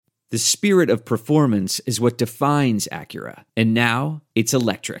The spirit of performance is what defines Acura. And now, it's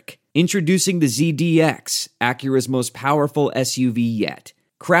electric. Introducing the ZDX, Acura's most powerful SUV yet.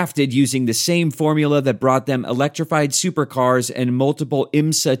 Crafted using the same formula that brought them electrified supercars and multiple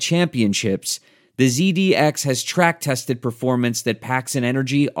IMSA championships, the ZDX has track-tested performance that packs an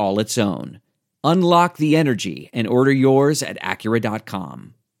energy all its own. Unlock the energy and order yours at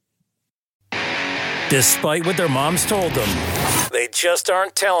Acura.com. Despite what their moms told them, they just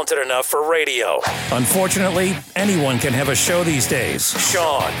aren't talented enough for radio. Unfortunately, anyone can have a show these days.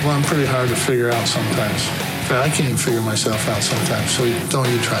 Sean. Well, I'm pretty hard to figure out sometimes. In fact, I can't even figure myself out sometimes, so don't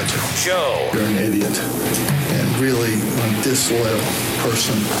you try to. Joe. You're an idiot and really a disloyal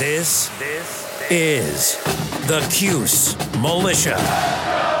person. This is the Cuse Militia.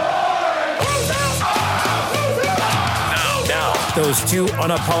 Those two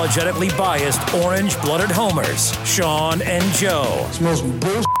unapologetically biased, orange-blooded homers, Sean and Joe. It's the most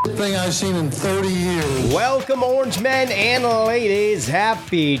bullshit thing I've seen in 30 years. Welcome, orange men and ladies.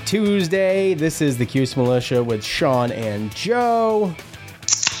 Happy Tuesday. This is the Cuse Militia with Sean and Joe.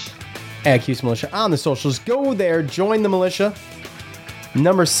 At Cuse Militia on the socials. Go there, join the militia.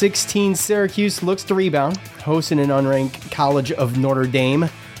 Number 16, Syracuse looks to rebound, hosting an unranked College of Notre Dame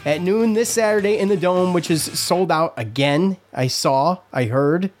at noon this Saturday in the Dome, which is sold out again. I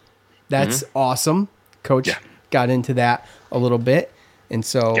heard. That's awesome. Coach got into that a little bit, and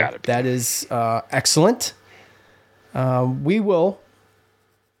so that is excellent. We will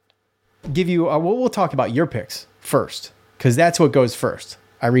give you, we'll talk about your picks first, because that's what goes first.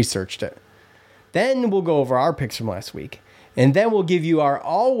 I researched it. Then we'll go over our picks from last week, and then we'll give you our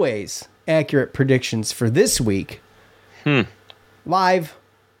always accurate predictions for this week. Live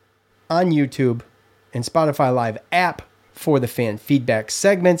on YouTube and Spotify Live app for the fan feedback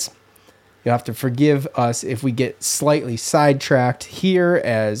segments. You'll have to forgive us if we get slightly sidetracked here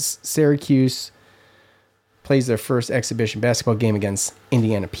as Syracuse plays their first exhibition basketball game against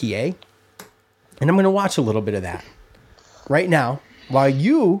Indiana, PA. And I'm going to watch a little bit of that right now while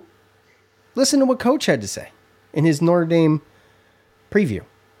you listen to what Coach had to say in his Notre Dame preview,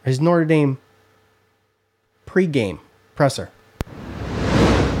 his Notre Dame pregame presser.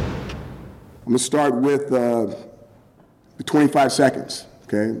 I'm going to start with the 25 seconds,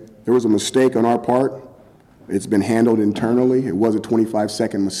 okay? There was a mistake on our part. It's been handled internally. It was a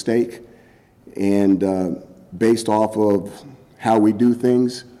 25-second mistake. And based off of how we do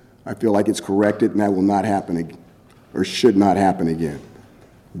things, I feel like it's corrected, and that will not happen again, or should not happen again.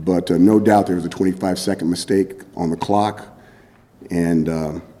 But no doubt there was a 25-second mistake on the clock, and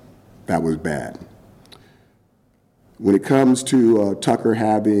that was bad. When it comes to Tucker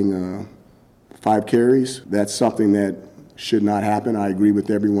having 5 carries, that's something that should not happen. I agree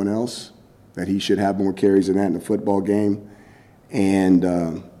with everyone else that he should have more carries than that in a football game, and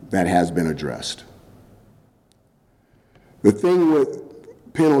that has been addressed. The thing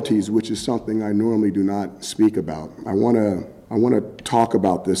with penalties, which is something I normally do not speak about, I want to talk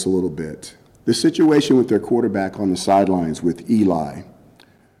about this a little bit. The situation with their quarterback on the sidelines with Eli,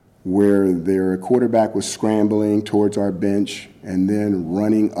 where their quarterback was scrambling towards our bench and then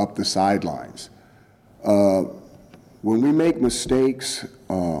running up the sidelines. When we make mistakes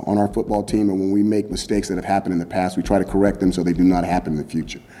on our football team, and when we make mistakes that have happened in the past, we try to correct them so they do not happen in the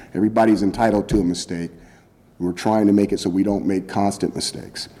future. Everybody's entitled to a mistake. We're trying to make it so we don't make constant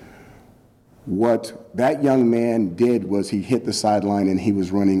mistakes. What that young man did was he hit the sideline and he was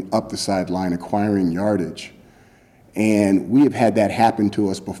running up the sideline, acquiring yardage. And we have had that happen to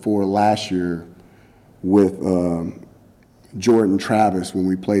us before last year with Jordan Travis when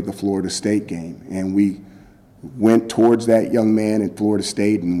we played the Florida State game. And we went towards that young man at Florida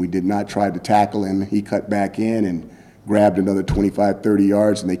State, and we did not try to tackle him. He cut back in and grabbed another 25, 30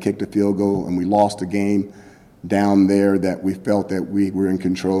 yards, and they kicked a field goal, and we lost a game down there that we felt that we were in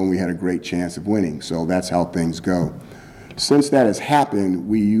control and we had a great chance of winning. So that's how things go. Since that has happened,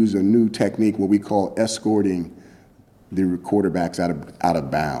 we use a new technique, what we call escorting the quarterbacks out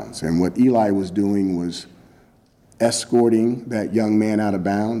of bounds. And what Eli was doing was escorting that young man out of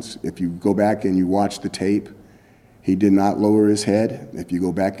bounds. If you go back and you watch the tape, he did not lower his head. If you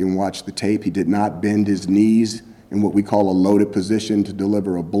go back and watch the tape, he did not bend his knees in what we call a loaded position to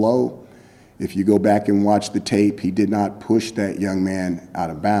deliver a blow. If you go back and watch the tape, he did not push that young man out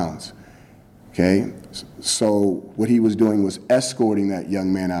of bounds. Okay? So what he was doing was escorting that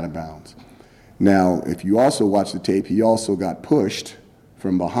young man out of bounds. Now, if you also watch the tape, he also got pushed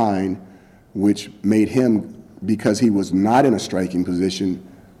from behind, which made him, because he was not in a striking position,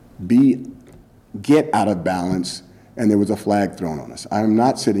 get out of balance, and there was a flag thrown on us. I'm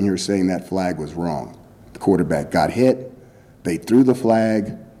not sitting here saying that flag was wrong. The quarterback got hit. They threw the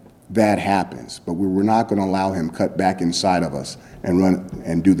flag. that happens. But we're not going to allow him cut back inside of us and run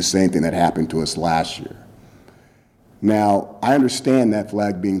and do the same thing that happened to us last year. Now, I understand that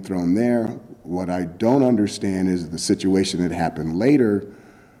flag being thrown there. What I don't understand is the situation that happened later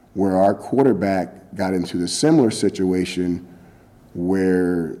where our quarterback got into the similar situation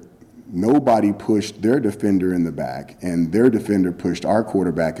where nobody pushed their defender in the back and their defender pushed our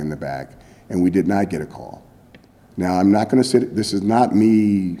quarterback in the back, and we did not get a call. Now, I'm not going to say this is not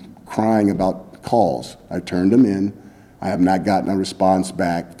me crying about calls. I turned them in. I have not gotten a response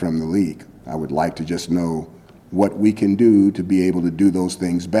back from the league. I would like to just know what we can do to be able to do those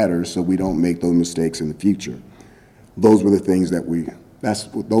things better so we don't make those mistakes in the future. Those were the things that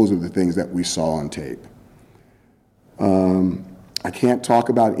we saw on tape. I can't talk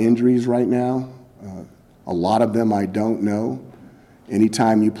about injuries right now. A lot of them I don't know.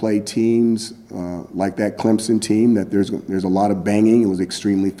 Anytime you play teams like that Clemson team, that there's a lot of banging. It was an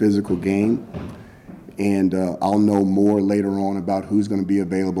extremely physical game. And I'll know more later on about who's going to be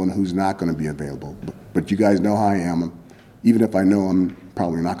available and who's not going to be available. But you guys know how I am. Even if I know, I'm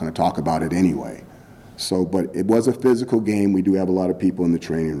probably not going to talk about it anyway. So, but it was a physical game. We do have a lot of people in the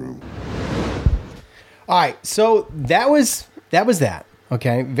training room. All right, so that was that.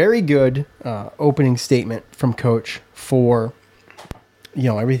 Okay, very good opening statement from Coach for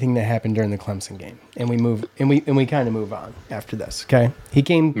everything that happened during the Clemson game, and we kind of move on after this. Okay, he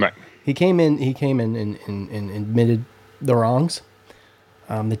came in and admitted the wrongs,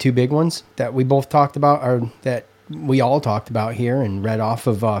 the two big ones that we both talked about, or that we all talked about here and read off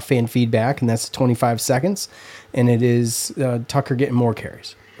of fan feedback, and that's 25 seconds, and it is Tucker getting more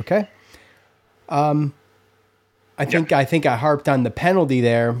carries. Okay. I think I harped on the penalty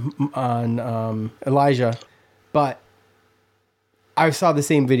there on Elijah, but I saw the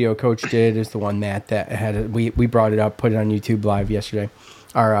same video Coach did as the one that had we brought it up, put it on YouTube Live yesterday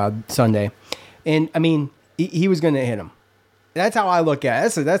or Sunday, and I mean he was going to hit him. That's how I look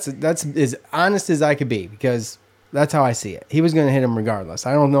at it. That's as honest as I could be, because that's how I see it. He was going to hit him regardless.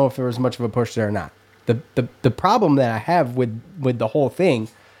 I don't know if there was much of a push there or not. The problem that I have with the whole thing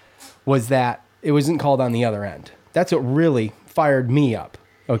was that it wasn't called on the other end. That's what really fired me up,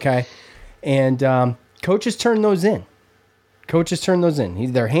 okay? And coaches turn those in.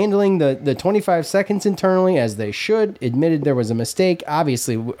 They're handling the 25 seconds internally as they should. Admitted there was a mistake.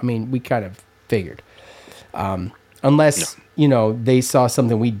 Obviously, I mean, we kind of figured. Unless, they saw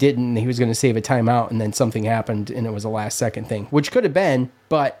something we didn't, and he was going to save a timeout, and then something happened, and it was a last-second thing, which could have been,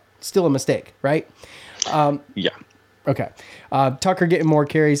 but still a mistake, right? Yeah. Okay. Tucker getting more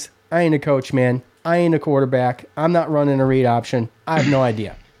carries. I ain't a coach, man. I ain't a quarterback. I'm not running a read option. I have no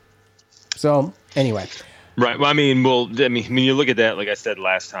idea. So, anyway. Right. Well, when you look at that, like I said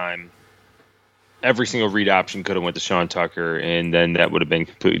last time, every single read option could have went to Sean Tucker, and then that would have been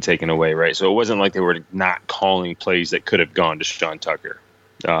completely taken away, right? So it wasn't like they were not calling plays that could have gone to Sean Tucker.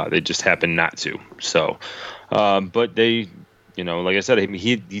 They just happened not to. So, but they, like I said,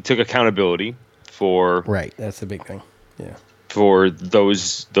 he took accountability for. Right. That's the big thing. Yeah. For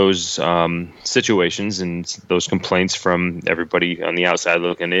those situations and those complaints from everybody on the outside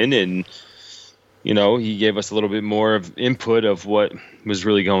looking in, and he gave us a little bit more of input of what was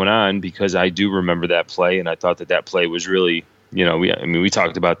really going on, because I do remember that play, and I thought that play was really, we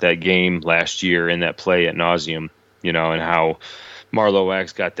talked about that game last year and that play ad nauseum, and how Marlowe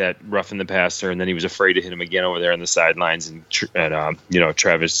Wax got that rough in the passer, and then he was afraid to hit him again over there on the sidelines, and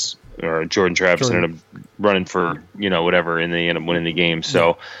Travis or Jordan Travis ended up running for whatever, and they ended up winning the game.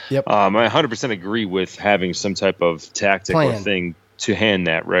 So I 100% agree with having some type of tactic or thing to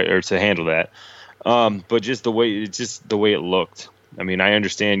handle that. But just the way it looked. I mean, I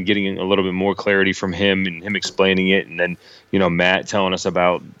understand getting a little bit more clarity from him and him explaining it, and then Matt telling us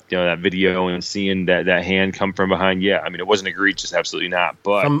about that video and seeing that hand come from behind. Yeah, I mean, it wasn't egregious, absolutely not.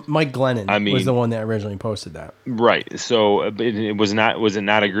 But from Mike Glennon was the one that originally posted that. Right. So it was not. Was it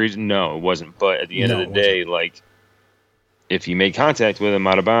not egregious? No, it wasn't. But at the end of the day, like, if he made contact with him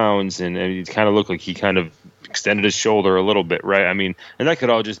out of bounds, and it kind of looked like he kind of extended his shoulder a little bit, right? I mean, and that could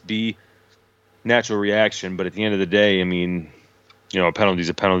all just be natural reaction. But at the end of the day, I mean, a penalty is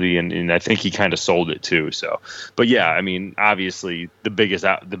a penalty, and I think he kind of sold it too. So, but yeah, I mean, obviously the biggest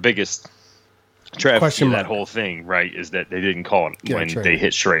travesty of that whole thing, right, is that they didn't call it when they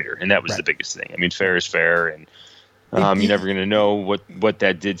hit Schrader, and that was the biggest thing. I mean, fair is fair, and you're never going to know what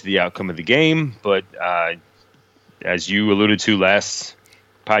that did to the outcome of the game. But as you alluded to last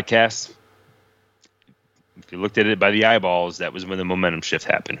podcast, if you looked at it by the eyeballs, that was when the momentum shift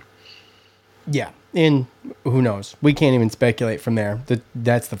happened. Yeah, and who knows? We can't even speculate from there.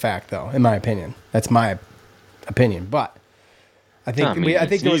 That's the fact, though, in my opinion. That's my opinion. But I think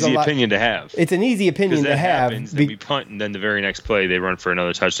it's there was an a easy lot. opinion to have. It's an easy opinion to have. Happens, then we punt, and then the very next play they run for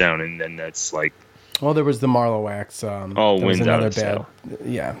another touchdown, and then that's like. Well, there was the Marlowax. Wins out of bad.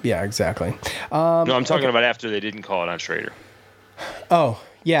 Yeah, exactly. No, I'm talking about after they didn't call it on Schrader. Oh,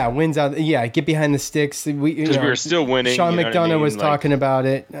 yeah, wins out. Yeah, get behind the sticks. Because we were still winning. Sean McDonough was talking about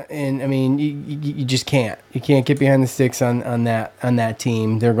it, and I mean, you just can't. You can't get behind the sticks on that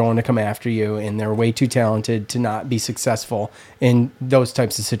team. They're going to come after you, and they're way too talented to not be successful in those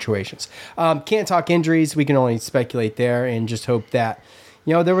types of situations. Can't talk injuries. We can only speculate there, and just hope that.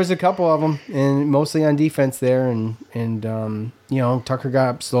 There was a couple of them, and mostly on defense there, and Tucker got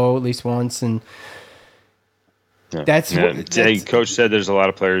up slow at least once, and that's Coach said there's a lot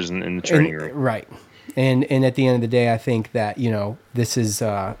of players in the training room, right? And at the end of the day, I think that this is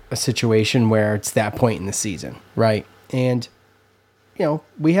a situation where it's that point in the season, right? And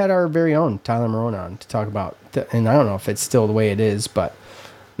we had our very own Tyler Marone on to talk about, and I don't know if it's still the way it is, but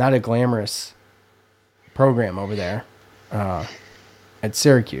not a glamorous program over there. At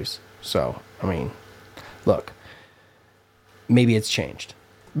Syracuse. So, I mean, look, maybe it's changed,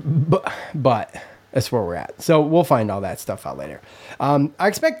 but that's where we're at. So we'll find all that stuff out later. I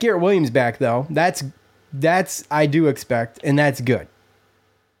expect Garrett Williams back though. That's I do expect, and that's good.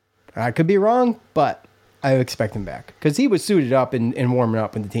 I could be wrong, but I expect him back because he was suited up and warming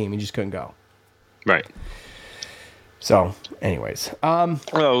up with the team. He just couldn't go. Right. So, anyways, well,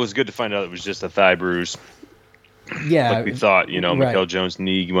 it was good to find out it was just a thigh bruise. Yeah, like we thought, right. Mikael Jones'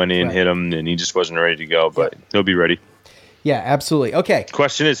 knee went in, hit him, and he just wasn't ready to go, but he'll be ready. Yeah, absolutely. Okay.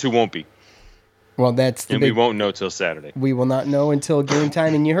 Question is, who won't be? Well, we won't know till Saturday. We will not know until game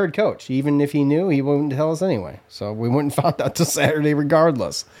time, and you heard Coach. Even if he knew, he wouldn't tell us anyway. So we wouldn't find out till Saturday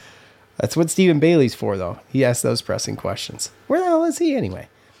regardless. That's what Stephen Bailey's for, though. He asks those pressing questions. Where the hell is he anyway?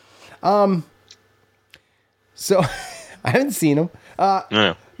 So I haven't seen him.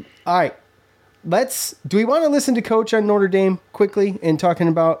 No. All right. Do we want to listen to Coach on Notre Dame quickly and talking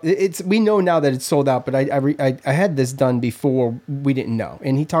about it's? We know now that it's sold out, but I had this done before we didn't know,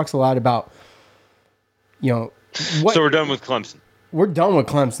 and he talks a lot about, what. So we're done with Clemson. We're done with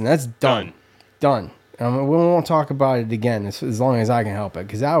Clemson. That's done. We won't talk about it again as long as I can help it,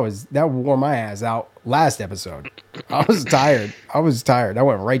 because that wore my ass out last episode. I was tired. I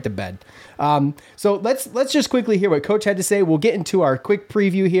went right to bed. So let's just quickly hear what Coach had to say. We'll get into our quick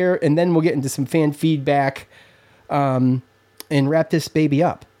preview here, and then we'll get into some fan feedback, and wrap this baby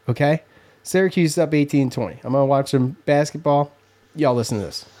up. Okay, Syracuse is up 18-20. I'm gonna watch some basketball. Y'all listen to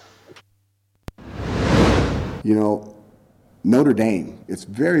this. Notre Dame, it's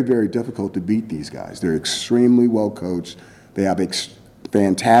very, very difficult to beat these guys. They're extremely well coached. They have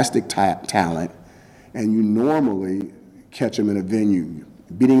fantastic talent, and you normally catch them in a venue.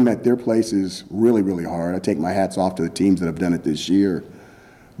 Beating them at their place is really, really hard. I take my hats off to the teams that have done it this year.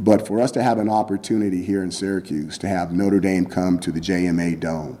 But for us to have an opportunity here in Syracuse to have Notre Dame come to the JMA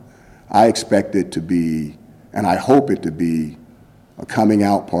Dome, I expect it to be, and I hope it to be, a coming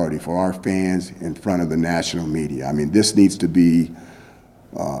out party for our fans in front of the national media. I mean, this needs to be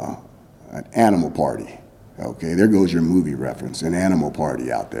an animal party. Okay, there goes your movie reference, an animal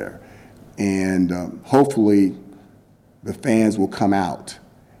party out there. And hopefully the fans will come out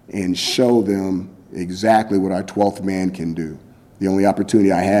and show them exactly what our 12th man can do. The only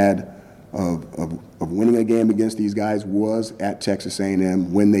opportunity I had of winning a game against these guys was at Texas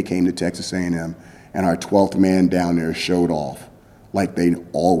A&M when they came to Texas A&M, and our 12th man down there showed off like they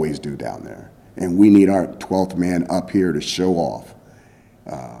always do down there. And we need our 12th man up here to show off.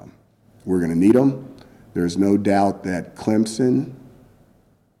 We're going to need them. There's no doubt that Clemson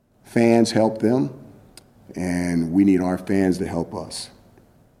fans help them, and we need our fans to help us.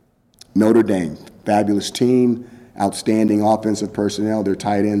 Notre Dame, fabulous team, outstanding offensive personnel. Their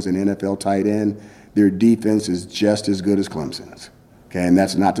tight end's an NFL tight end. Their defense is just as good as Clemson's. Okay, and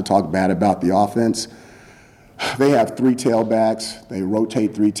that's not to talk bad about the offense. They have three tailbacks. They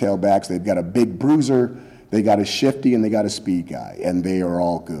rotate three tailbacks. They've got a big bruiser. They got a shifty, and they got a speed guy, and they are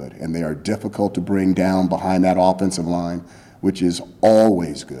all good. And they are difficult to bring down behind that offensive line, which is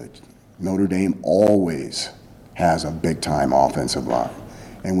always good. Notre Dame always has a big-time offensive line.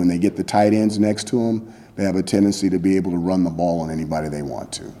 And when they get the tight ends next to them, they have a tendency to be able to run the ball on anybody they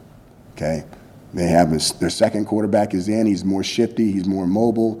want to. Okay? They have their second quarterback is in. He's more shifty. He's more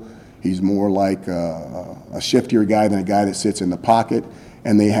mobile. He's more like a shiftier guy than a guy that sits in the pocket.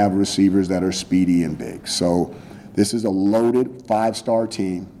 And they have receivers that are speedy and big. So this is a loaded five-star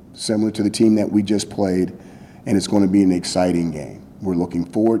team, similar to the team that we just played, and it's going to be an exciting game. We're looking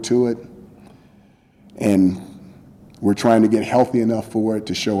forward to it, and we're trying to get healthy enough for it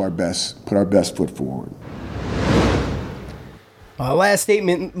to show our best, put our best foot forward. Last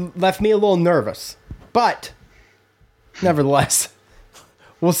statement left me a little nervous, but nevertheless,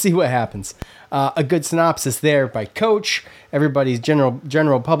 we'll see what happens. A good synopsis there by Coach. Everybody's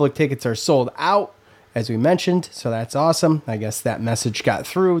general public tickets are sold out, as we mentioned, so that's awesome. I guess that message got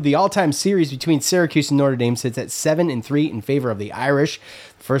through. The all-time series between Syracuse and Notre Dame sits at 7-3 in favor of the Irish.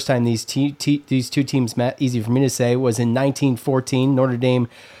 The first time these two teams met, easy for me to say, was in 1914. Notre Dame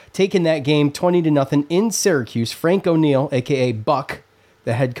taking that game 20-0 in Syracuse. Frank O'Neill, a.k.a. Buck,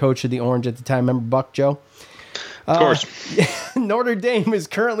 the head coach of the Orange at the time. Remember Buck, Joe? Of course. Notre Dame is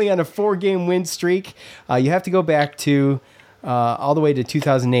currently on a 4-game win streak. You have to go back to all the way to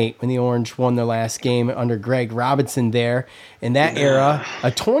 2008 when the Orange won their last game under Greg Robinson there. In that era,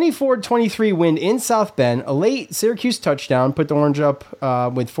 a 24-23 win in South Bend, a late Syracuse touchdown put the Orange up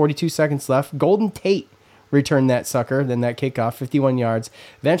with 42 seconds left. Golden Tate returned that sucker, then that kickoff, 51 yards,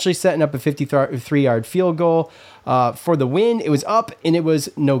 eventually setting up a 53-yard field goal for the win. It was up, and it was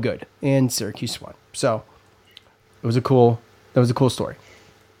no good, and Syracuse won. So that was a cool story.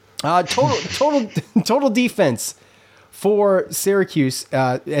 Total defense for Syracuse,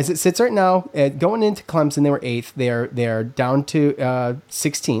 as it sits right now, going into Clemson, they were 8th. They are down to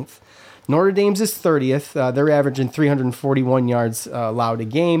 16th. Notre Dame's is 30th. They're averaging 341 yards allowed a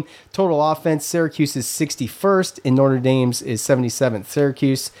game. Total offense, Syracuse is 61st, and Notre Dame's is 77th.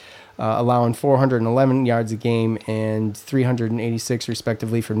 Syracuse allowing 411 yards a game and 386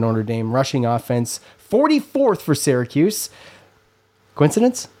 respectively for Notre Dame. Rushing offense, 44th for Syracuse.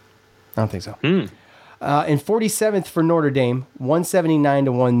 Coincidence? I don't think so. And 47th for Notre Dame, 179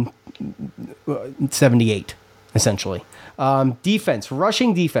 to 178, essentially. Defense,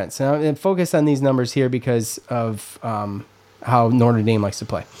 rushing defense. Now, and focus on these numbers here because of how Notre Dame likes to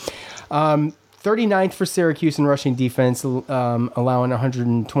play. 39th for Syracuse in rushing defense, allowing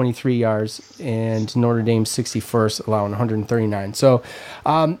 123 yards, and Notre Dame 61st, allowing 139. So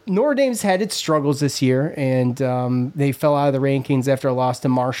Notre Dame's had its struggles this year, and they fell out of the rankings after a loss to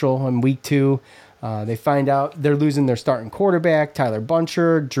Marshall in week 2. They find out they're losing their starting quarterback, Tyler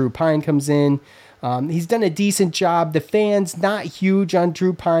Buncher. Drew Pine comes in. He's done a decent job. The fans, not huge on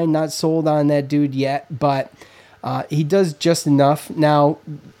Drew Pine, not sold on that dude yet, but he does just enough. Now,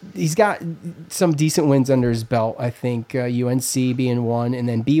 he's got some decent wins under his belt, I think, UNC being one, and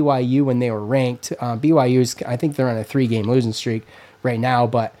then BYU when they were ranked. BYU's, I think they're on a 3-game losing streak right now,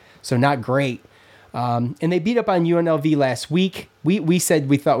 but so not great. And they beat up on UNLV last week. We said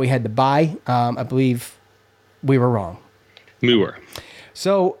we thought we had to buy. I believe we were wrong. We were.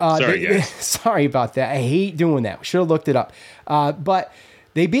 So sorry about that. I hate doing that. We should have looked it up. But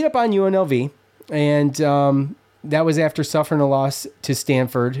they beat up on UNLV, and that was after suffering a loss to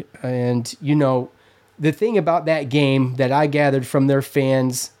Stanford. And, the thing about that game that I gathered from their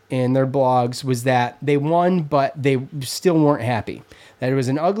fans and their blogs was that they won, but they still weren't happy. That it was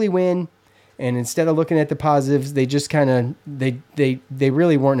an ugly win. And instead of looking at the positives, they just kind of they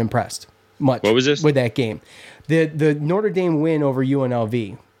really weren't impressed much. What was this? With that game? The Notre Dame win over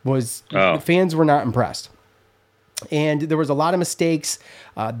UNLV was the fans were not impressed, and there was a lot of mistakes.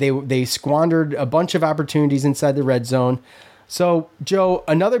 They squandered a bunch of opportunities inside the red zone. So Joe,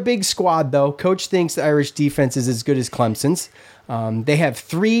 another big squad though. Coach thinks the Irish defense is as good as Clemson's. They have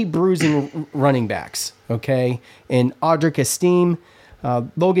 3 bruising running backs. Okay, and Audric Estime,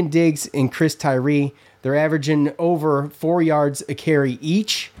 Logan Diggs, and Chris Tyree. They're averaging over 4 yards a carry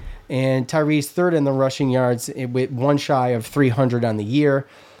each, and Tyree's third in the rushing yards with one shy of 300 on the year.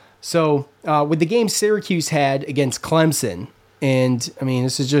 So with the game Syracuse had against Clemson, and I mean,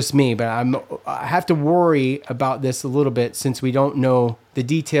 this is just me, but I have to worry about this a little bit since we don't know the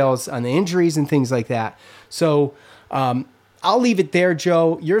details on the injuries and things like that. So I'll leave it there,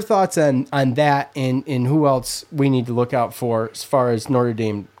 Joe. Your thoughts on that and who else we need to look out for as far as Notre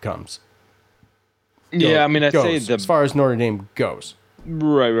Dame comes. Yeah, I mean, I'd say as far as Notre Dame goes.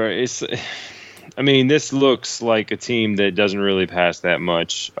 Right. This looks like a team that doesn't really pass that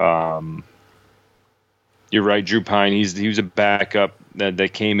much. You're right, Drew Pine. He was a backup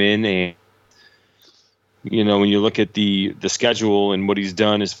that came in, and when you look at the schedule and what he's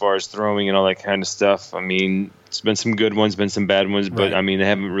done as far as throwing and all that kind of stuff, I mean, it's been some good ones, been some bad ones, but I mean, they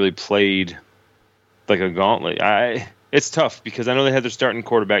haven't really played like a gauntlet. It's tough because I know they had their starting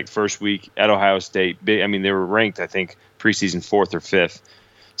quarterback the first week at Ohio State. I mean, they were ranked, I think, preseason 4th or 5th.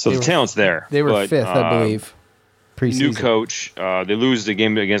 So the talent's there. They were 5th, I believe. Preseason. New coach. They lose the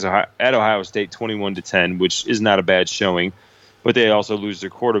game at Ohio State 21-10, which is not a bad showing. But they also lose their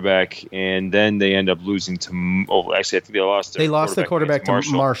quarterback, and then they end up losing to. I think they lost. They lost the quarterback to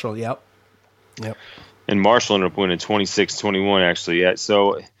Marshall. Yep. And Marshall ended up winning 26-21. Actually, yeah.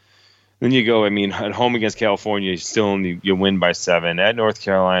 So Then you go, I mean, at home against California, you win by 7. At North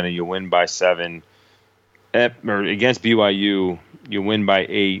Carolina, you win by 7. Or against BYU, you win by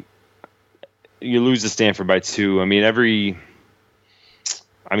 8. You lose to Stanford by 2. I mean,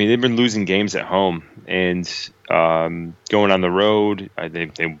 they've been losing games at home and going on the road.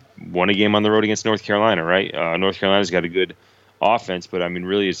 They won a game on the road against North Carolina, right? North Carolina's got a good offense, but I mean,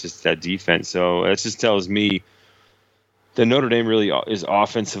 really, it's just that defense. So that just tells me that Notre Dame really is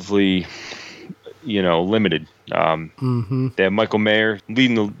offensively, limited. They have Michael Mayer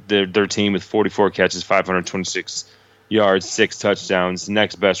leading their team with 44 catches, 526 yards, 6 touchdowns. The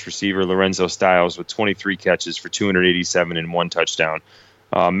next best receiver, Lorenzo Styles, with 23 catches for 287 and 1 touchdown.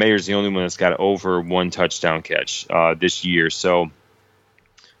 Mayer's the only one that's got over 1 touchdown catch this year. So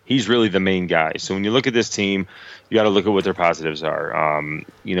he's really the main guy. So when you look at this team, you got to look at what their positives are.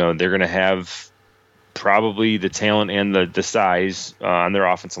 They're going to have probably the talent and the size on their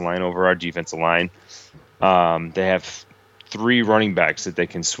offensive line over our defensive line. They have 3 running backs that they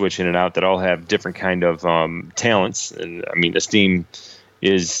can switch in and out that all have different kind of talents. And I mean, Esteem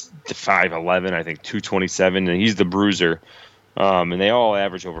is 5'11", I think 227, and he's the bruiser. And they all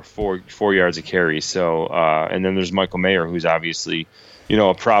average over 4 yards a carry. So, and then there's Michael Mayer, who's obviously,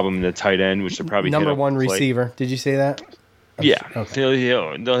 a problem in the tight end, which they'll probably number 1 receiver. Did you say that? Yeah, okay.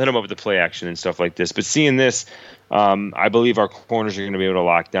 They'll hit him up with the play action and stuff like this. But seeing this, I believe our corners are going to be able to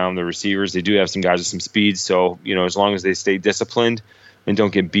lock down the receivers. They do have some guys with some speed, so as long as they stay disciplined and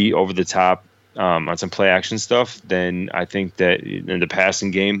don't get beat over the top on some play action stuff, then I think that in the passing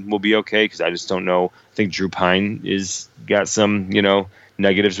game will be okay. Because I just don't know. I think Drew Pine is got some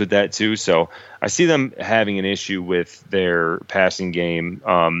negatives with that too. So I see them having an issue with their passing game,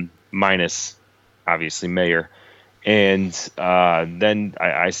 minus obviously Mayer. And then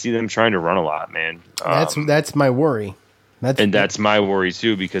I see them trying to run a lot, man. That's my worry. That's my worry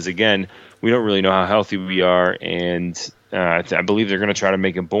too, because again, we don't really know how healthy we are, and I believe they're going to try to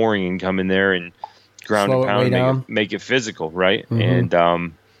make it boring and come in there and ground and pound, and make it physical, right? Mm-hmm.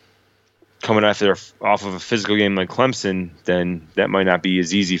 And coming off of a physical game like Clemson, then that might not be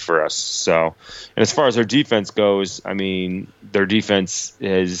as easy for us. So, and as far as their defense goes, I mean, their defense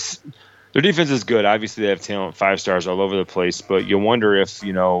is good. Obviously, they have talent, 5 stars all over the place. But you wonder if,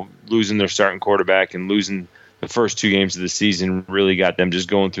 losing their starting quarterback and losing the first 2 games of the season really got them just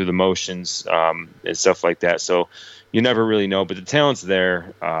going through the motions and stuff like that. So you never really know. But the talent's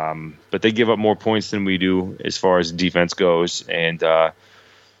there. But they give up more points than we do as far as defense goes. And,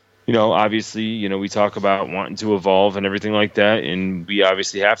 obviously, we talk about wanting to evolve and everything like that. And we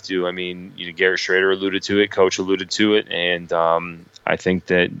obviously have to. I mean, Garrett Schrader alluded to it. Coach alluded to it. And I think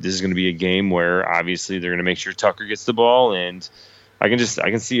that this is going to be a game where obviously they're going to make sure Tucker gets the ball, and I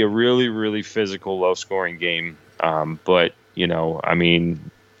can see a really, really physical, low-scoring game. But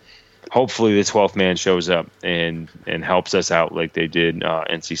hopefully the 12th man shows up and helps us out like they did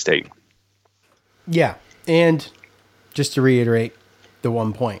NC State. Yeah, and just to reiterate the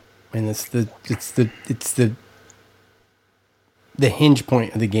 1 point, and it's the hinge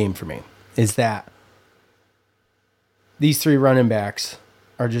point of the game for me, is that these 3 running backs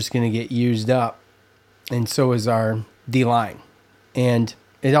are just going to get used up, and so is our D-line. And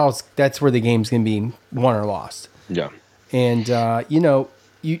that's where the game's going to be won or lost. Yeah. And,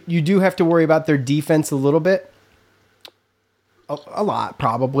 you do have to worry about their defense a little bit. A lot,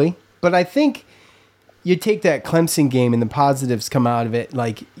 probably. But I think you take that Clemson game and the positives come out of it.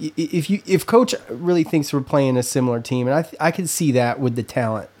 Like, if Coach really thinks we're playing a similar team, and I can see that with the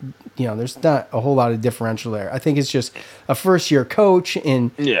talent, there's not a whole lot of differential there. I think it's just a first-year coach,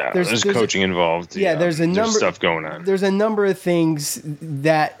 and there's coaching involved. Yeah, there's stuff going on. There's a number of things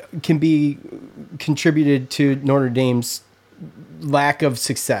that can be contributed to Notre Dame's lack of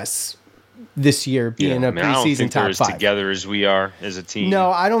success this year, being a preseason I don't think top they're as 5. Together as we are as a team. No,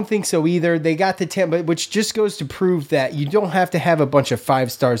 I don't think so either. They got the 10, but which just goes to prove that you don't have to have a bunch of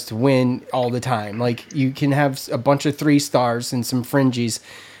 5 stars to win all the time. Like, you can have a bunch of 3 stars and some fringies,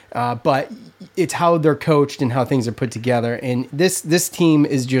 but it's how they're coached and how things are put together. And this team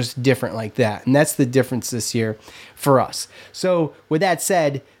is just different like that, and that's the difference this year for us. So with that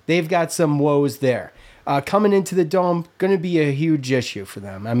said, they've got some woes there. Coming into the Dome, going to be a huge issue for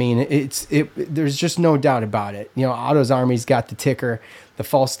them. I mean, there's just no doubt about it. Otto's Army's got the ticker, the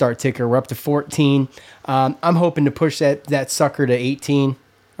false start ticker. We're up to 14. I'm hoping to push that sucker to 18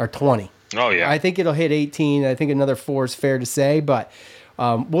 or 20. Oh, yeah. I think it'll hit 18. I think another 4 is fair to say, but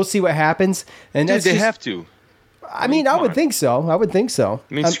we'll see what happens. And Dude, they have to. I would think so.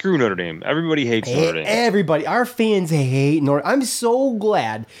 I mean, screw Notre Dame. Everybody hates Notre Dame. Everybody. Our fans hate Notre Dame. I'm so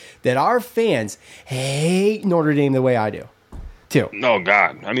glad that our fans hate Notre Dame the way I do. too. Oh,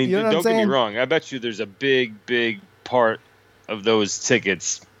 God. I mean, You know what don't I'm get me saying? wrong. I bet you there's a big part of those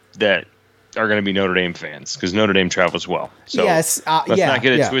tickets that are going to be Notre Dame fans because Notre Dame travels well. So Yes, let's not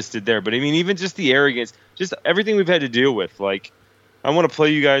get it twisted there. But, I mean, even just the arrogance, just everything we've had to deal with. Like, I want to play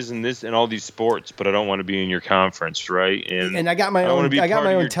you guys in this and all these sports, but I don't want to be in your conference, right? And I got my own. I got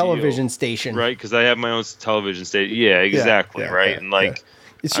my own television station, right? Because I have my own television station. Yeah, exactly, right. And like,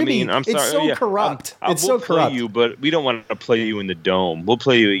 it should be. I'm sorry. It's so corrupt. It's so corrupt. We'll play you, but we don't want to play you in the dome. We'll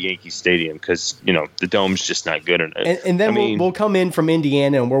play you at Yankee Stadium because the dome's just not good enough. And then we'll come in from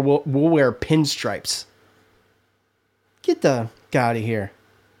Indiana and we'll wear pinstripes. Get the out of here.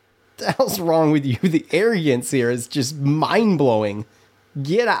 What the hell's wrong with you? The arrogance here is just mind-blowing.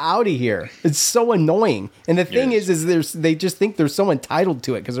 Get out of here. It's so annoying. And the thing is they just think they're so entitled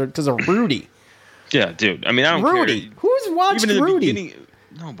to it because of Rudy. Yeah, dude. I mean, I don't Rudy. care. Who's watched Even in the Rudy? beginning,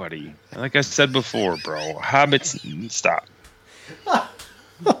 nobody. Like I said before, bro. Hobbits, stop.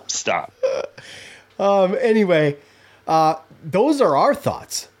 Stop. Anyway, those are our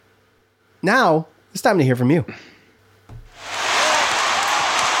thoughts. Now, it's time to hear from you.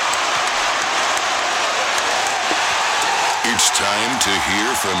 It's time to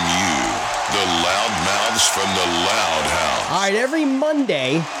hear from you, the loudmouths from the Loud House. All right, every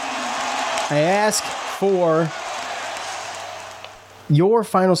Monday, I ask for your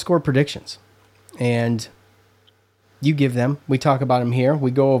final score predictions. And you give them. We talk about them here. We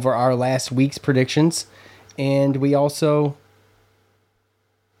go over our last week's predictions. And we also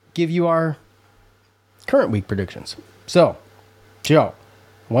give you our current week predictions. So, Joe,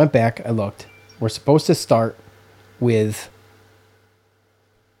 I went back, I looked. We're supposed to start with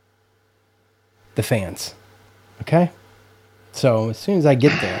the fans. Okay? So as soon as I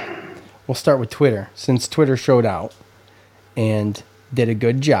get there, we'll start with Twitter, since Twitter showed out and did a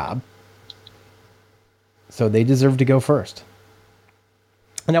good job. So they deserve to go first.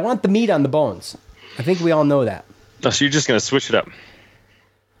 And I want the meat on the bones. I think we all know that. Oh, so you're just going to switch it up?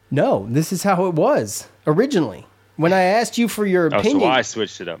 No, this is how it was originally. When I asked you for your opinion. So I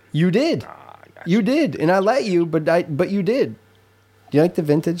switched it up. You did. You did. And I let you, but you did. Do you like the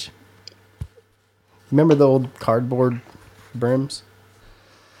vintage? Remember the old cardboard brims?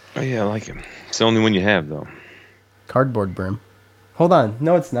 Oh, yeah, I like him. It's the only one you have, though. Cardboard brim. Hold on.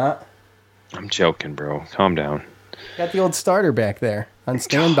 No, it's not. I'm joking, bro. Calm down. Got the old starter back there on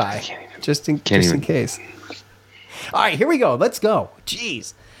standby. Just in case. All right, here we go. Let's go.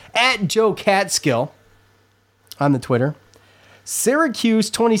 Jeez. At Joe Catskill on the Twitter. Syracuse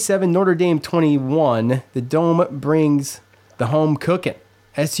 27, Notre Dame 21. The Dome brings the home cooking.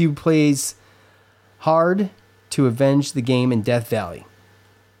 SU plays hard to avenge the game in Death Valley.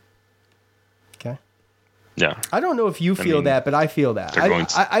 Okay. Yeah. I don't know if you feel that, but I feel that.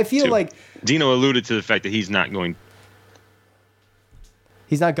 I feel like Dino alluded to the fact that he's not going.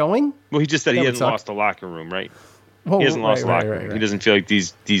 He's not going? Well, he just said he hasn't lost the locker room, right? Well, he hasn't lost the locker room. He doesn't feel like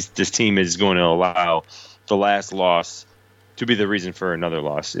this team is going to allow the last loss to be the reason for another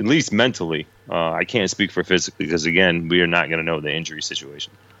loss, at least mentally. I can't speak for physically because, again, we are not going to know the injury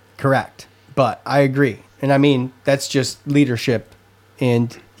situation. Correct. But I agree. And I mean, that's just leadership.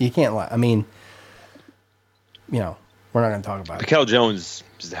 And you can't lie. I mean, we're not going to talk about it. Mikel Jones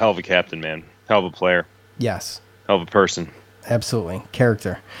is a hell of a captain, man. Hell of a player. Yes. Hell of a person. Absolutely.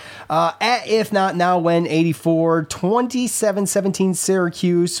 Character. At If Not Now When 84, 27-17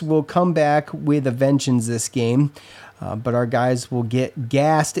 Syracuse will come back with a vengeance this game. But our guys will get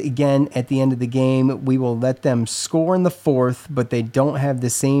gassed again at the end of the game. We will let them score in the fourth, but they don't have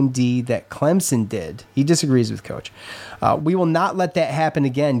the same D that Clemson did. He disagrees with Coach. We will not let that happen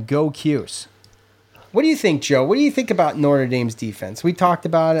again. Go Cuse. What do you think, Joe? What do you think about Notre Dame's defense? We talked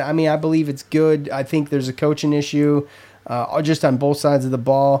about it. I mean, I believe it's good. I think there's a coaching issue just on both sides of the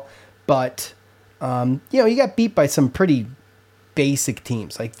ball. But, you got beat by some pretty basic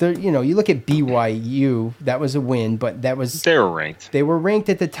teams. Like, you look at BYU, that was a win, but that was... They were ranked. They were ranked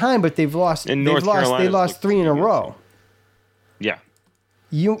at the time, but they've lost... They lost 3 in a row. Yeah.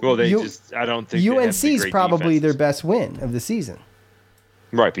 I don't think UNC's probably defenses. their best win of the season.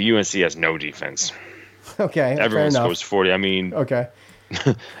 Right, but UNC has no defense. Okay, everyone scores 40. I mean... Okay.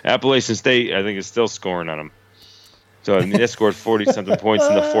 Appalachian State, I think, is still scoring on them. So, I mean, they scored 40-something points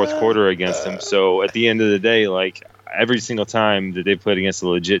in the fourth quarter against them. So, at the end of the day, like... Every single time that they've played against a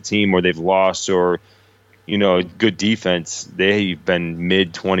legit team or they've lost or, good defense, they've been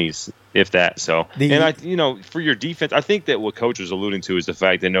mid-20s, if that. So, for your defense, I think that what Coach was alluding to is the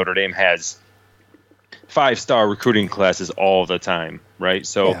fact that Notre Dame has 5-star recruiting classes all the time, right?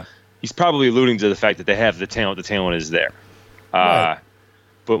 So he's probably alluding to the fact that they have the talent is there. Right.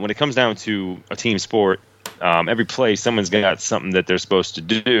 But when it comes down to a team sport, every play, someone's got something that they're supposed to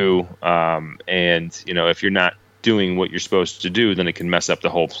do. And, if you're not doing what you're supposed to do, then it can mess up the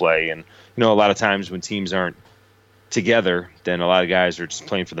whole play. And, a lot of times when teams aren't together, then a lot of guys are just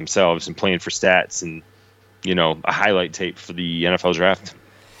playing for themselves and playing for stats and, a highlight tape for the NFL draft.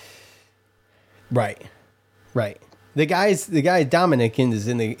 Right. The guy Dominic is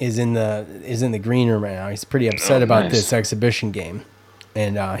in the green room right now. He's pretty upset about this exhibition game,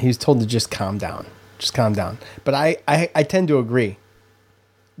 and he was told to just calm down. But I tend to agree.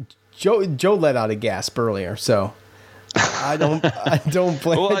 Joe let out a gasp earlier, so I don't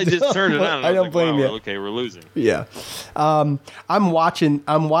blame. Well, I just turned it on. I don't blame you. Okay, we're losing. Yeah, I'm watching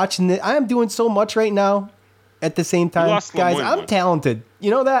it. I am doing so much right now. At the same time, guys, I'm talented.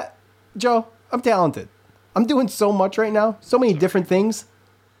 You know that, Joe? I'm talented. I'm doing so much right now. So many different things.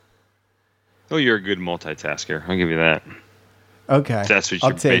 Oh, you're a good multitasker. I'll give you that. Okay. That's what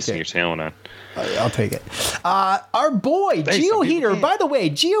you're basing your talent on. I'll take it. Our boy, Gio Heater. By the way,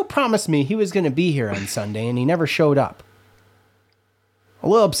 Gio promised me he was going to be here on Sunday, and he never showed up. A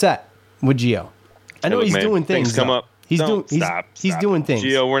little upset with Gio. I know he's doing things. Come up. He's doing things.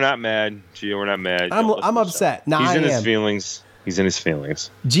 Gio, we're not mad. I'm upset. Nah, he's in his feelings.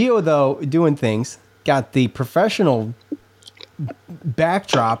 Gio, though, doing things. Got the professional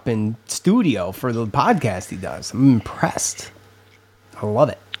backdrop and studio for the podcast he does. I'm impressed. I love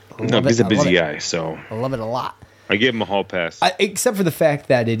it. He's a busy guy, so I love it a lot. I give him a hall pass. Except for the fact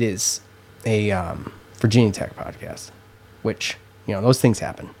that it is a Virginia Tech podcast, which, those things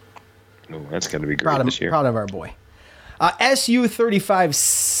happen. Oh, that's going to be great this year. Proud of our boy. SU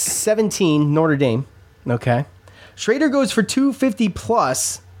 35-17, Notre Dame. Okay. Schrader goes for 250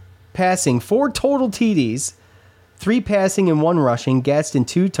 plus passing, 4 total TDs, 3 passing and 1 rushing, Gaston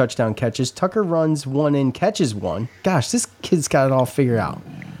 2 touchdown catches, Tucker runs 1 and catches 1. Gosh, this kid's got it all figured out.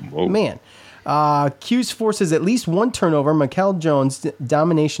 Whoa. Man. Cuse forces at least 1 turnover. Mikel Jones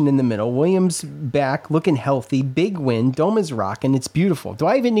domination in the middle. Williams back, looking healthy. Big win. Dome is rocking. It's beautiful. Do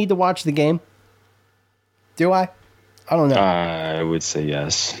I even need to watch the game? Do I? I don't know. I would say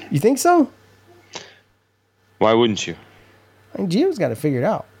yes. You think so? Why wouldn't you? I mean, Gio's got it figured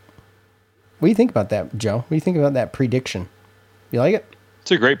out. What do you think about that, Joe? What do you think about that prediction? You like it? It's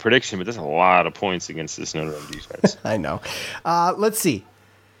a great prediction, but there's a lot of points against this Notre Dame defense. I know. Let's see.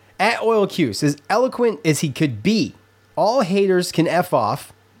 At Oil Cuse, as eloquent as he could be, all haters can F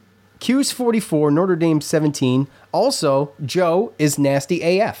off. Cuse 44, Notre Dame 17. Also, Joe is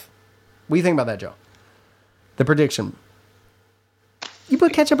nasty AF. What do you think about that, Joe? The prediction. You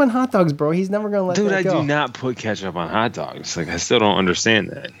put ketchup on hot dogs, bro. He's never going to let that go. Dude, I do not put ketchup on hot dogs. I still don't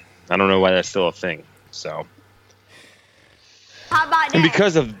understand that. I don't know why that's still a thing. So, how about that? And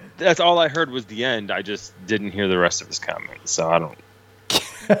because of that's all I heard was the end. I just didn't hear the rest of his comment. So I don't.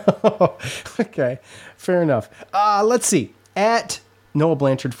 Okay, fair enough. Let's see. At Noah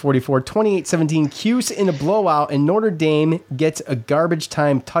Blanchard 44, 28-17, Cuse in a blowout, and Notre Dame gets a garbage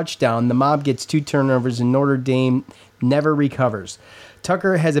time touchdown. The Mob gets 2 turnovers, and Notre Dame never recovers.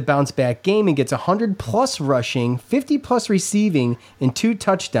 Tucker has a bounce-back game and gets 100-plus rushing, 50-plus receiving, and 2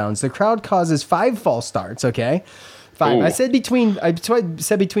 touchdowns. The crowd causes 5 false starts, okay? 5. Ooh. I said between 4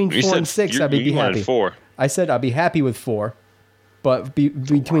 and 6, I'd be happy. 4. I said I'd be happy with 4, but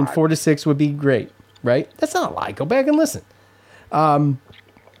between 4 to 6 would be great, right? That's not a lie. Go back and listen. I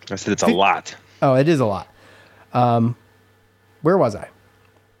said it's a lot. Oh, it is a lot. Where was I?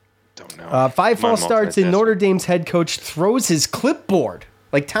 Don't know. 5 false starts, and Notre Dame's head coach throws his clipboard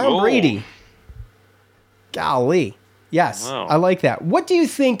like Tom Brady. Golly. Yes, wow. I like that. What do you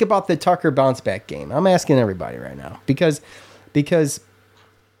think about the Tucker bounce back game? I'm asking everybody right now because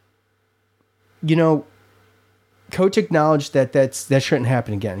coach acknowledged that shouldn't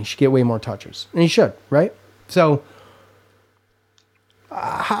happen again. He should get way more touches, and he should, right? So,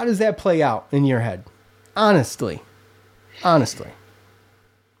 how does that play out in your head? Honestly. He's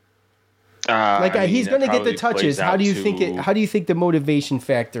going to get the touches. How do you think it? How do you think the motivation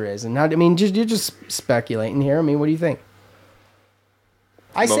factor is? And you're just speculating here. What do you think?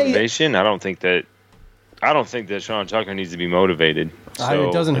 Motivation. I don't think that Sean Tucker needs to be motivated. So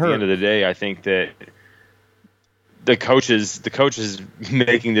it doesn't hurt. At the end of the day, I think that the coach is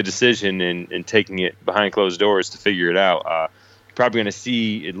making the decision and taking it behind closed doors to figure it out. Probably going to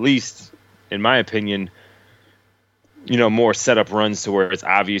see, at least in my opinion, more setup runs to where it's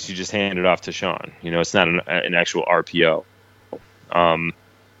obvious you just hand it off to Sean. It's not an actual RPO.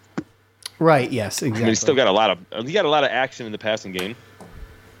 Right. Yes. Exactly. He's still got a lot of action in the passing game.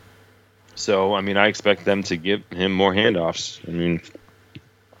 So I expect them to give him more handoffs.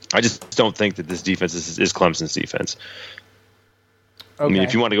 I just don't think that this defense is Clemson's defense. Okay.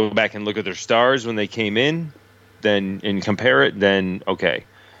 If you want to go back and look at their stars when they came in, then and compare it, then okay.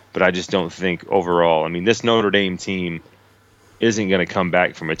 But I just don't think overall. I mean, this Notre Dame team isn't going to come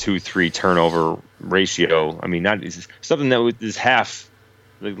back from a 2-3 turnover ratio. I mean, that is something that is half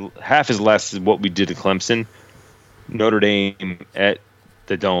as less as what we did to Clemson. Notre Dame at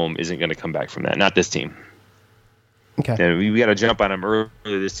the Dome isn't going to come back from that. Not this team. Okay. And we got to jump on them early.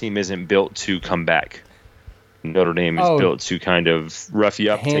 This team isn't built to come back. Notre Dame is built to kind of rough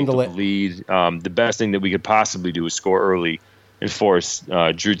you up, handle take the lead. The best thing that we could possibly do is score early and force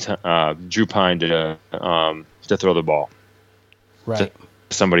Drew Pine to throw the ball. Right. To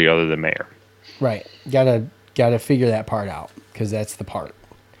somebody other than Mayer. Right. Gotta figure that part out, because that's the part.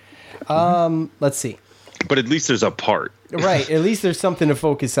 Let's see. But at least there's a part. Right. At least there's something to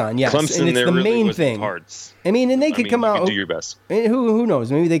focus on. Yes. Clemson, and it's there the really main wasn't thing. Parts. I mean, and they could come you out. Could do your best. Who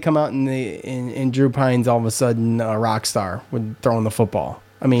knows? Maybe they come out and Drew Pine's all of a sudden a rock star with throwing the football.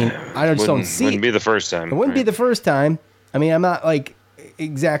 I mean, I just don't see. Wouldn't be the first time. It wouldn't be the first time. I mean, I'm not like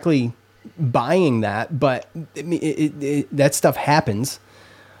exactly buying that, but that stuff happens.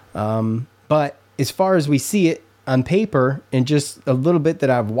 But as far as we see it on paper and just a little bit that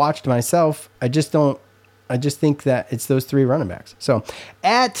I've watched myself, I just think that it's those three running backs. So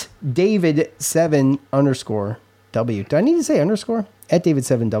at David7_W. Do I need to say underscore? At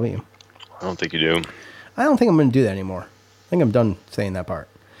David7W. I don't think you do. I don't think I'm going to do that anymore. I think I'm done saying that part.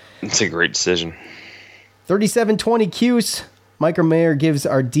 It's a great decision. 37-20 Cuse. Micah Mayer gives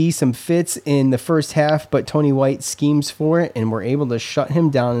our D some fits in the first half, but Tony White schemes for it, and we're able to shut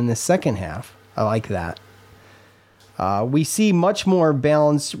him down in the second half. I like that. We see much more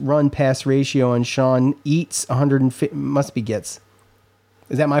balanced run-pass ratio, and Sean eats 150. Must be gets.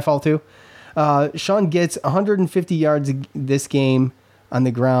 Is that my fault too? Sean gets 150 yards this game on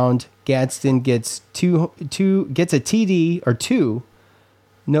the ground. Gadsden gets gets a TD or two.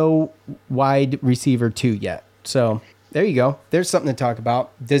 No wide receiver 2 yet. So there you go. There's something to talk about.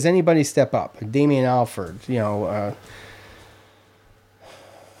 Does anybody step up? Damian Alford, who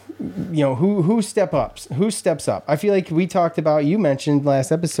steps up? I feel like we talked about, you mentioned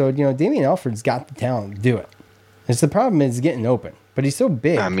last episode, Damian Alford's got the talent to do it. The problem is getting open, but he's so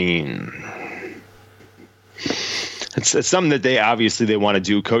big. I mean, it's something that they want to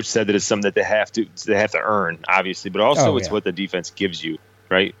do. Coach said that it's something that they have to earn, obviously, but also it's what the defense gives you,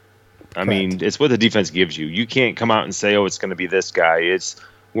 right? I mean, it's what the defense gives you. You can't come out and say, oh, it's going to be this guy. It's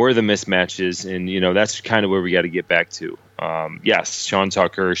where the mismatches, and, that's kind of where we got to get back to. Yes, Sean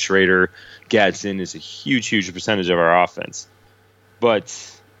Tucker, Schrader, Gadsden is a huge, huge percentage of our offense.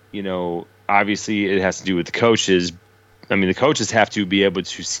 But, obviously it has to do with the coaches. I mean, the coaches have to be able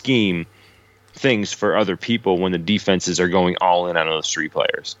to scheme things for other people when the defenses are going all in on those three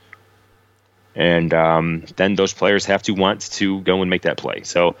players. And then those players have to want to go and make that play.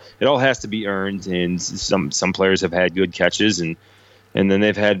 So it all has to be earned, and some players have had good catches, and then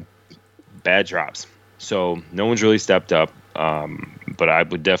they've had bad drops. So no one's really stepped up. But I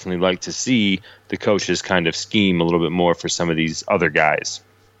would definitely like to see the coaches kind of scheme a little bit more for some of these other guys.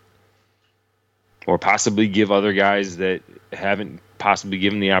 Or possibly give other guys that haven't possibly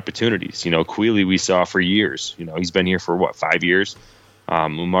given the opportunities. Quealy we saw for years. He's been here for, 5 years?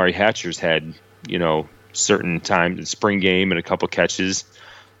 Umari Hatcher's had, certain time in spring game and a couple catches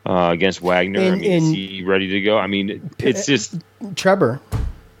against Wagner. Is he ready to go? I mean, it's just Trevor.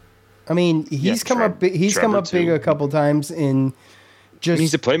 I mean, he's come up big a couple times in just.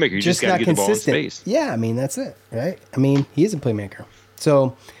 He's a playmaker. You just got to get the ball in space. Yeah, I mean that's it, right? I mean, he is a playmaker.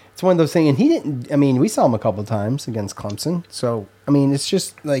 So it's one of those things. And he didn't. I mean, we saw him a couple times against Clemson. So I mean, it's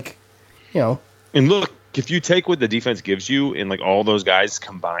just like, And look, if you take what the defense gives you and all those guys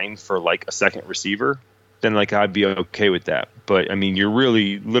combined for a second receiver, then I'd be okay with that. But I mean, you're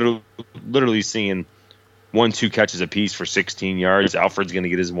really literally seeing 1-2 catches apiece for 16 yards. Alfred's going to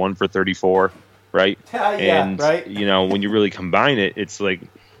get his 1 for 34, right? Yeah, right. When you really combine it, it's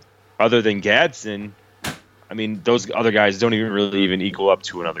other than Gadsden, I mean, those other guys don't even equal up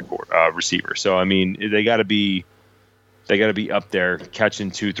to another receiver. So I mean, they got to be up there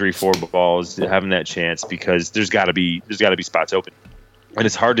catching 2, 3, 4 balls, having that chance, because there's got to be spots open. And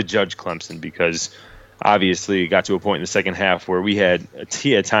it's hard to judge Clemson because obviously it got to a point in the second half where he had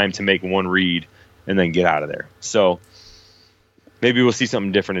time to make one read and then get out of there. So maybe we'll see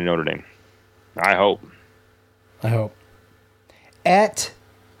something different in Notre Dame. I hope. At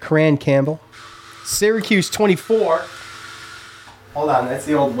Coran Campbell, Syracuse 24. Hold on, that's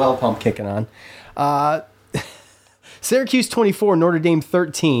the old well pump kicking on. Syracuse 24, Notre Dame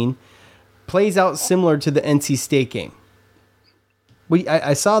 13. Plays out similar to the NC State game.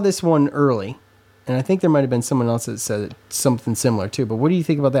 I saw this one early, and I think there might have been someone else that said something similar too. But what do you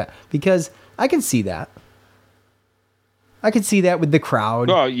think about that? Because I can see that. I could see that with the crowd.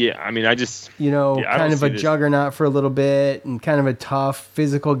 Oh, yeah. I mean, I just... kind of a juggernaut for a little bit and kind of a tough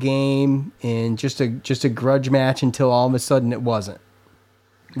physical game and just a grudge match until all of a sudden it wasn't.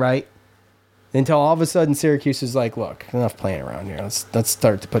 Right? Until all of a sudden Syracuse is like, look, enough playing around here. Let's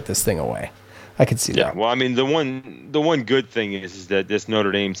start to put this thing away. I could see that. Yeah, well, I mean, the one good thing is that this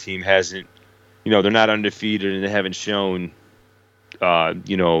Notre Dame team hasn't, they're not undefeated and they haven't shown,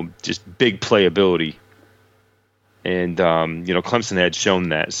 just big playability. And, Clemson had shown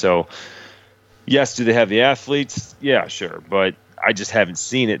that. So, yes, do they have the athletes? Yeah, sure. But I just haven't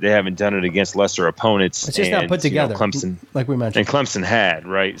seen it. They haven't done it against lesser opponents. It's just not put together, Clemson, like we mentioned. And Clemson had,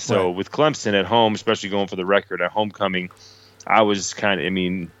 right? So, with Clemson at home, especially going for the record at homecoming, I was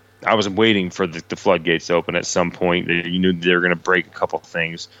waiting for the floodgates to open at some point. You knew they were going to break a couple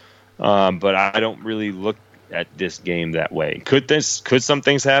things. But I don't really look at this game that way. Could some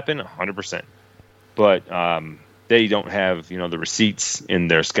things happen? 100%. But they don't have, the receipts in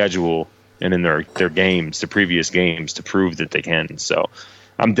their schedule and in their games, the previous games, to prove that they can. So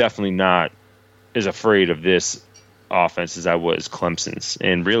I'm definitely not as afraid of this offense as I was Clemson's.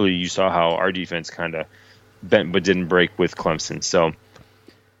 And really, you saw how our defense kind of bent but didn't break with Clemson. So,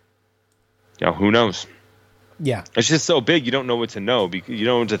 who knows? Yeah. It's just so big, you don't know what to know. Because you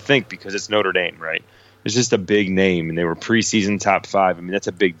don't know what to think because it's Notre Dame, right? It's just a big name, and they were preseason top 5. I mean, that's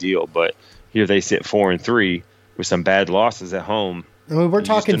a big deal. But here they sit 4-3 with some bad losses at home. I mean, we're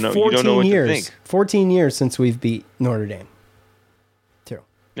talking 14 years. 14 years since we've beat Notre Dame. Too.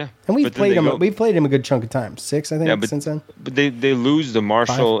 Yeah. And we've played them a good chunk of time. 6, I think, since then. But they lose to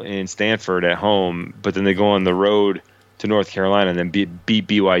Marshall 5. And Stanford at home, but then they go on the road to North Carolina and then beat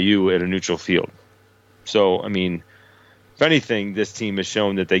BYU at a neutral field. So, I mean, if anything, this team has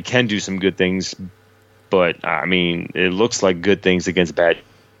shown that they can do some good things, but, I mean, it looks like good things against bad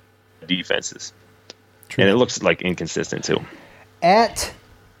defenses. True. And it looks like inconsistent, too. At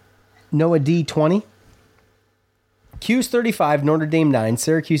Noah D 20, Q's 35, Notre Dame 9.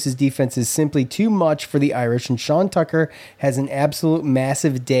 Syracuse's defense is simply too much for the Irish, and Sean Tucker has an absolute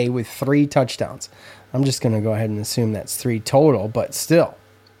massive day with 3 touchdowns. I'm just going to go ahead and assume that's 3 total, but still,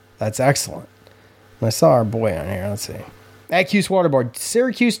 that's excellent. I saw our boy on here. Let's see. At Q's Waterboard,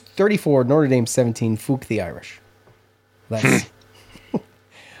 Syracuse 34, Notre Dame 17. Fook the Irish. That's.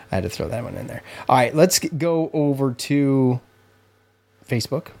 I had to throw that one in there. All right, let's go over to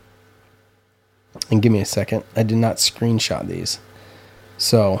Facebook. And give me a second. I did not screenshot these.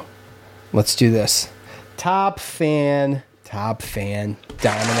 So let's do this. Top fan,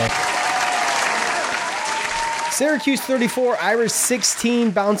 Dominic. Syracuse 34, Irish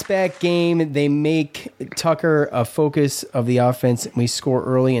 16, bounce back game. They make Tucker a focus of the offense. We score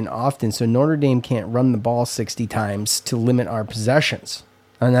early and often, so Notre Dame can't run the ball 60 times to limit our possessions.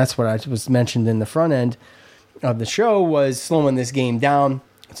 And that's what I was mentioned in the front end of the show, was slowing this game down.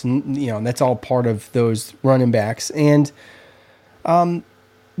 It's, that's all part of those running backs. And, I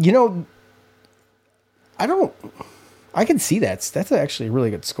can see that's actually a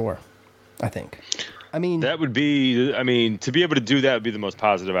really good score, I think. I mean, to be able to do that would be the most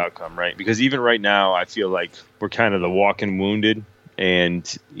positive outcome, right? Because even right now, I feel like we're kind of the walking wounded.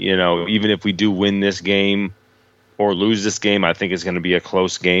 And, even if we do win this game or lose this game, I think it's going to be a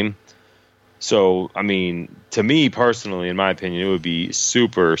close game. So, I mean, to me personally, in my opinion, it would be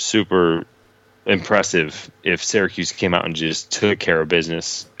super, super impressive if Syracuse came out and just took care of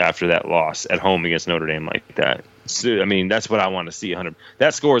business after that loss at home against Notre Dame like that. So, I mean, that's what I want to see.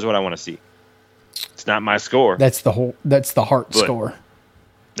 That score is what I want to see. It's not my score. That's the heart score.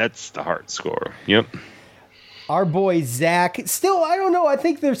 That's the heart score. Yep. Our boy Zach, still, I don't know. I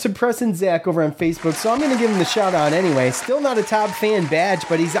think they're suppressing Zach over on Facebook, so I'm going to give him the shout out anyway. Still not a top fan badge,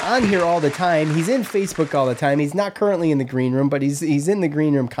 but he's on here all the time. He's in Facebook all the time. He's not currently in the green room, but he's in the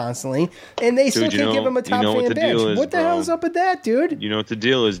green room constantly. And they still can't give him a top fan badge. What the hell's up with that, dude? You know what the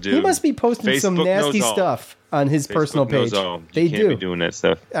deal is, dude. He must be posting some nasty stuff on his personal page. They can't be doing that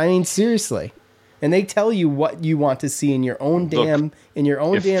stuff. I mean, seriously. And they tell you what you want to see in your own damn feed.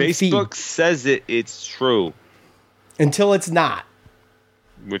 If Facebook says it, it's true. Until it's not.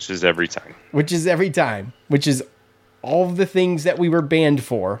 Which is every time. Which is all of the things that we were banned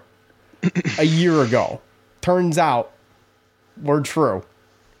for a year ago. Turns out were true.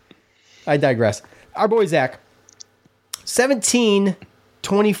 I digress. Our boy Zach.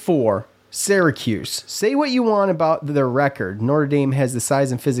 17-24, Syracuse. Say what you want about their record. Notre Dame has the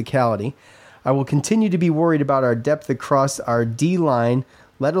size and physicality. I will continue to be worried about our depth across our D-line,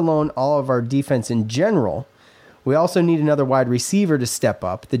 let alone all of our defense in general. We also need another wide receiver to step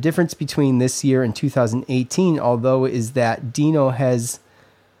up. The difference between this year and 2018, although, is that Dino has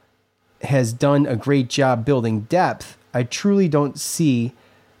done a great job building depth. I truly don't see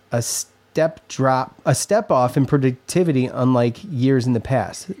a step off in productivity unlike years in the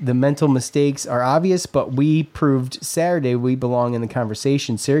past. The mental mistakes are obvious, but we proved Saturday we belong in the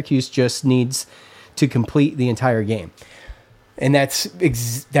conversation. Syracuse just needs to complete the entire game. And that's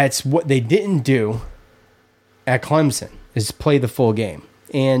what they didn't do at Clemson, is play the full game.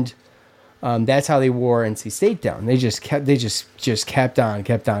 And that's how they wore NC State down. They just kept on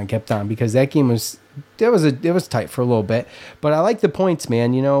because that game was tight for a little bit. But I like the points,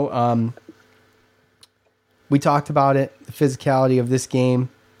 man. You know, we talked about it, the physicality of this game,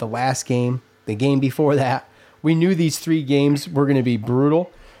 the last game, the game before that. We knew these 3 games were going to be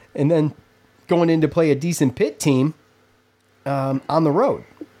brutal, and then going in to play a decent Pitt team on the road.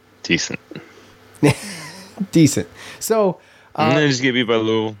 Decent. So, and then just get beat by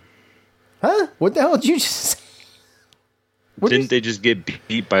Louisville. Huh? What the hell did you just say? Didn't they just get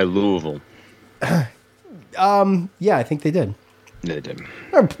beat by Louisville? Yeah, I think they did. They did.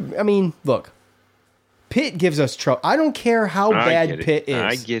 I mean, look, Pitt gives us trouble. I don't care how bad Pitt is.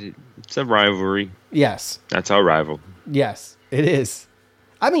 I get it. It's a rivalry. Yes. That's our rival. Yes, it is.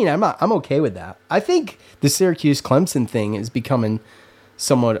 I mean, I'm okay with that. I think the Syracuse Clemson thing is becoming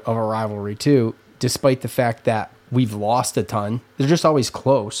somewhat of a rivalry too, despite the fact that we've lost a ton. They're just always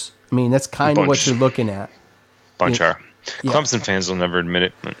close. I mean, that's kind of what you're looking at. Are. Yeah. Clemson fans will never admit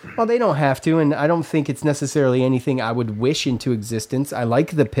it. Well, they don't have to, and I don't think it's necessarily anything I would wish into existence. I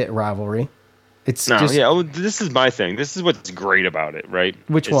like the Pitt rivalry. It's just, yeah. Oh, this is my thing. This is what's great about it, right?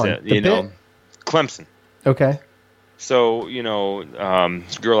 Which one? That, you know, Clemson. Okay. So, you know,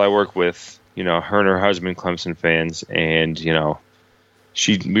 this girl I work with, you know, her and her husband, Clemson fans, and, you know,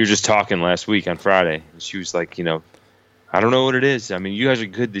 we were just talking last week on Friday, and she was like, you know, I don't know what it is. I mean, you guys are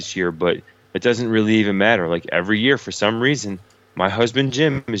good this year, but it doesn't really even matter. Like every year, for some reason, my husband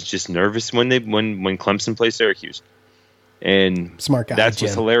Jim is just nervous when Clemson plays Syracuse, and smart guy. That's Jim.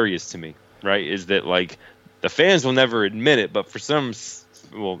 What's hilarious to me, right? Is that like the fans will never admit it, but for some,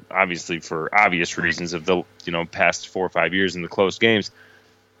 well, obviously for obvious reasons of the past 4 or 5 years in the close games,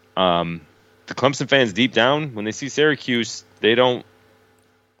 the Clemson fans deep down when they see Syracuse, they're a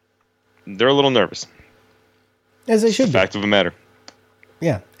little nervous. As they should be. Fact of the matter.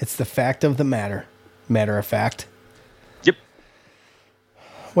 Yeah, it's the fact of the matter. Matter of fact. Yep.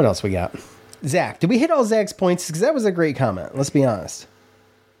 What else we got? Zach. Did we hit all Zach's points? Because that was a great comment. Let's be honest.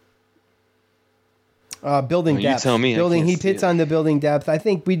 Building depth. You tell me. He pits on the building depth. I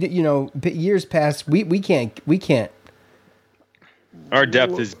think we did, years past, we can't. Our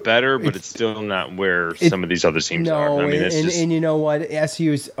depth is better, but it's still not where some of these other teams are. I mean, and you know what?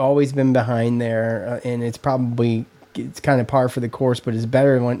 SU's always been behind there, and it's kind of par for the course, but it's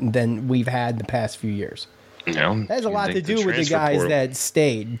better than we've had the past few years. That has a lot to do with the guys that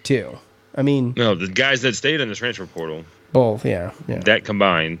stayed, too. I mean... No, the guys that stayed in the transfer portal. Both, yeah. That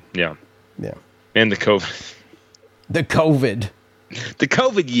combined, yeah. Yeah. And the COVID. The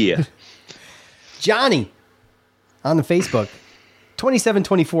COVID year. Johnny, on the Facebook...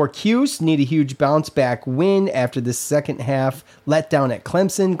 27-24 Cuse need a huge bounce back win after the second half letdown at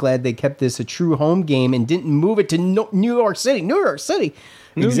Clemson. Glad they kept this a true home game and didn't move it to New York City. Exactly.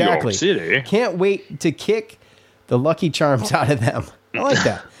 New York City. Can't wait to kick the Lucky Charms out of them. I like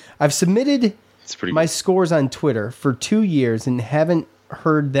that. I've submitted my scores on Twitter for 2 years and haven't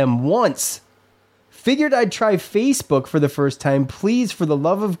heard them once. Figured I'd try Facebook for the first time. Please, for the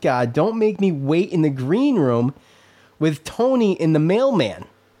love of God, don't make me wait in the green room with Tony in the mailman.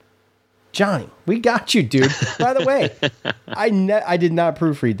 Johnny, we got you, dude. By the way, I did not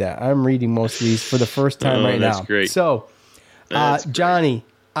proofread that. I'm reading most of these for the first time right now. Great. So, Johnny,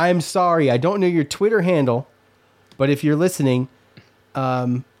 I'm sorry. I don't know your Twitter handle, but if you're listening,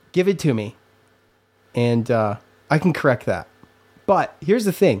 give it to me, and I can correct that. But here's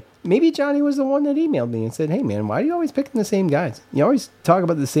the thing. Maybe Johnny was the one that emailed me and said, hey, man, why are you always picking the same guys? You always talk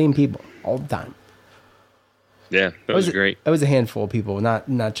about the same people all the time. Yeah, that was great. It was a handful of people,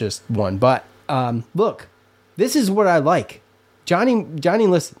 not just one. But look, this is what I like. Johnny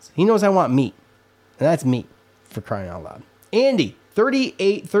listens. He knows I want meat. And that's meat, for crying out loud. Andy,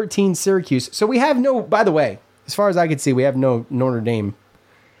 38-13 Syracuse. So we have no, by the way, as far as I can see, we have no Notre Dame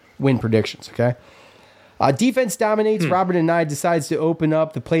win predictions, okay? Defense dominates. Robert and I decides to open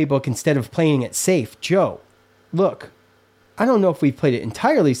up the playbook instead of playing it safe. Joe, look. I don't know if we've played it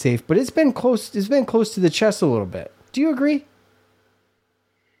entirely safe, but it's been close. It's been close to the chest a little bit. Do you agree?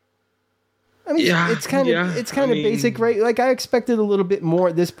 I mean, it's kind of basic, right? Like I expected a little bit more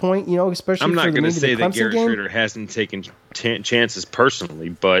at this point, especially. I'm not going to say that Garrett Schrader hasn't taken chances personally,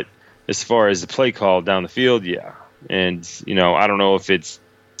 but as far as the play call down the field, yeah. And I don't know if it's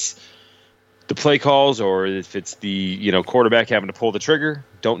the play calls or if it's the quarterback having to pull the trigger.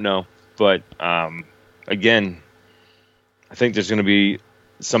 Don't know. But again, I think there's going to be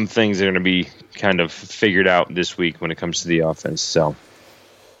some things that are going to be kind of figured out this week when it comes to the offense. So,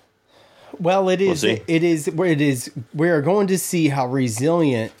 well, it is. We are going to see how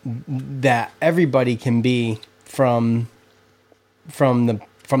resilient that everybody can be from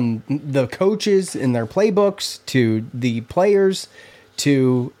the coaches in their playbooks to the players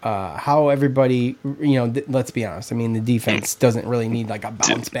to how everybody. Let's be honest. I mean, the defense doesn't really need like a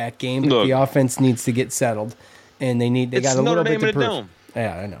bounce back game. Look, the offense needs to get settled, and they got a little bit to prove. Dome.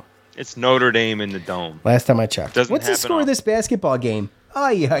 Yeah, I know. It's Notre Dame in the dome. Last time I checked. What's the score of this basketball game?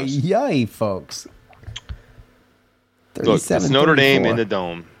 Ay, folks. Look, it's Notre Dame in the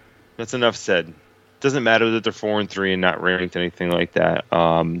dome. That's enough said. Doesn't matter that they're 4-3 and not ranked, anything like that.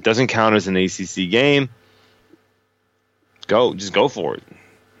 Doesn't count as an ACC game. Just go for it.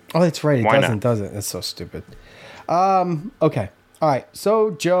 Oh, that's right. Does it? That's so stupid. Okay. All right.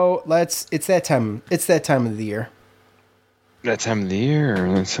 So, Joe, it's that time. It's that time of the year. That time of the year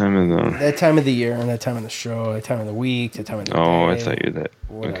or that time of the... That time of the year and that time of the show, that time of the week, that time of the day. I thought you that.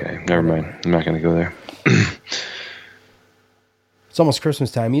 Whatever, okay, never mind. I'm not going to go there. It's almost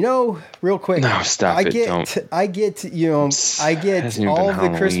Christmas time. Real quick. No, stop I get all of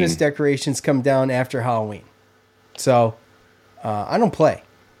the Christmas decorations come down after Halloween. So, I don't play.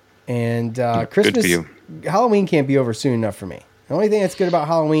 And Christmas, Halloween can't be over soon enough for me. The only thing that's good about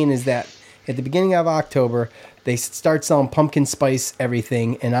Halloween is that at the beginning of October, they start selling pumpkin spice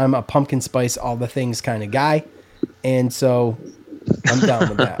everything, and I'm a pumpkin spice all the things kind of guy, and so I'm down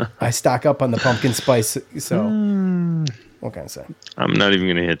with that. I stock up on the pumpkin spice. So what can I say? I'm not even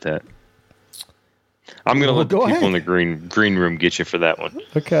going to hit that. I'm going to let the people in the green room get you for that one.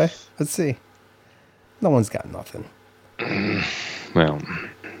 Okay, let's see. No one's got nothing. Well,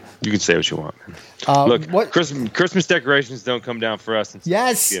 you can say what you want. Look, Christmas decorations don't come down for us.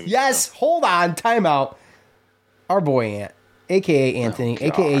 Yes. Hold on, time out. Our boy Ant, a.k.a. Anthony,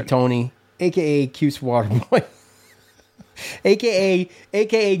 a.k.a. Tony, a.k.a. Cuse Waterboy,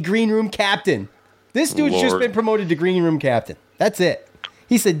 a.k.a. Green Room Captain. This dude's just been promoted to Green Room Captain. That's it.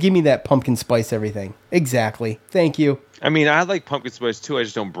 He said, give me that pumpkin spice everything. Exactly. Thank you. I mean, I like pumpkin spice too. I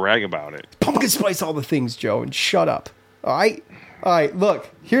just don't brag about it. Pumpkin spice all the things, Joe, and shut up. All right? All right, look,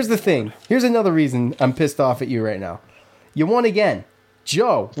 here's the thing. Here's another reason I'm pissed off at you right now. You won again.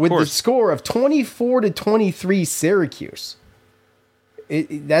 Joe, with the score of 24-23 Syracuse.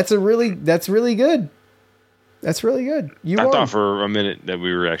 That's really good. That's really good. I thought for a minute that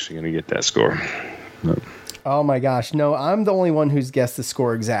we were actually going to get that score. No. Oh my gosh. No, I'm the only one who's guessed the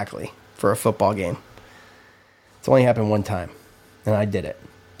score exactly for a football game. It's only happened one time, and I did it.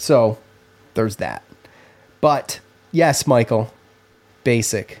 So, there's that. But, yes, Michael,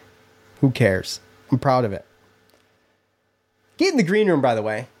 basic. Who cares? I'm proud of it. Get in the green room, by the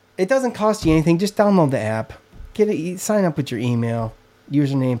way. It doesn't cost you anything. Just download the app. Sign up with your email,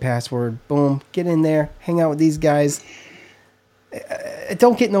 username, password. Boom. Get in there. Hang out with these guys. It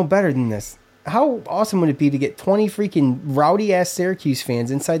don't get no better than this. How awesome would it be to get 20 freaking rowdy-ass Syracuse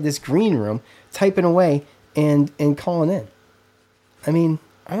fans inside this green room typing away and calling in? I mean,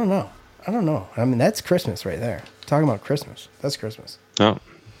 I don't know. I mean, that's Christmas right there. Talking about Christmas. That's Christmas. Oh,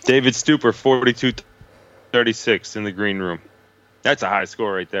 David Stuper, 42-36 in the green room. That's a high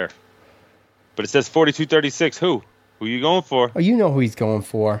score right there. But it says 42-36. Who? Who you going for? Oh, you know who he's going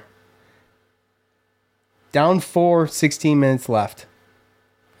for. Down 4, 16 minutes left.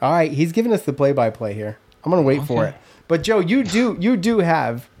 All right, he's giving us the play-by-play here. I'm going to wait for it. But, Joe, you do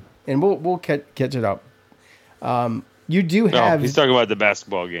have, and we'll catch it up. You do have... he's talking about the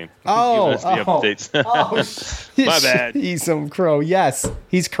basketball game. He's giving us the updates. My bad. He's some crow. Yes,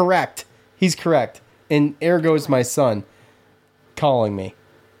 he's correct. And ergo's my son calling me.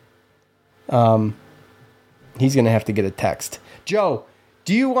 He's going to have to get a text. Joe,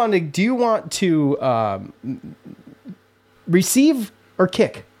 do you want to receive or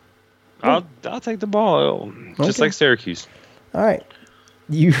kick? I'll take the ball, just like Syracuse. All right.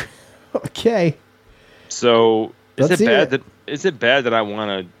 Okay. So is it bad that I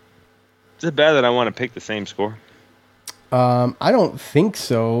want to pick the same score? I don't think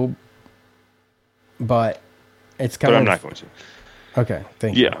so, but it's kind of. But I'm not going to. Okay,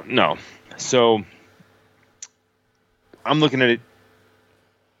 thank you. Yeah, no. So I'm looking at it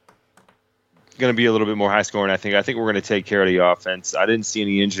going to be a little bit more high scoring. I think we're going to take care of the offense. I didn't see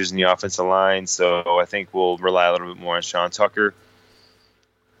any injuries in the offensive line, so I think we'll rely a little bit more on Sean Tucker.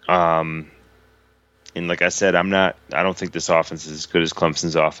 And like I said, I don't think this offense is as good as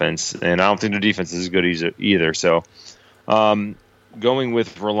Clemson's offense, and I don't think the defense is as good either. So going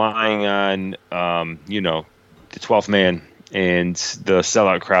with relying on, the 12th man and the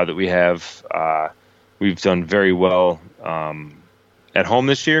sellout crowd that we have, we've done very well at home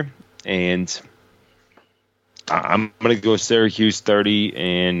this year. And I'm going to go Syracuse 30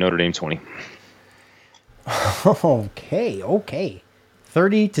 and Notre Dame 20. Okay.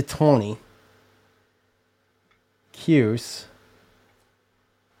 30-20. Cuse.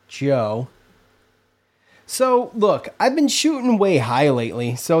 Joe. So, look, I've been shooting way high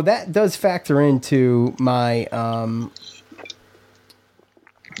lately, so that does factor into my...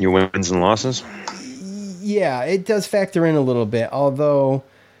 Your wins and losses? Yeah, it does factor in a little bit, although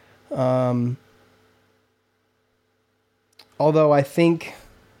I think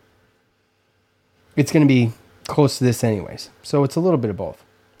it's going to be close to this anyways. So it's a little bit of both.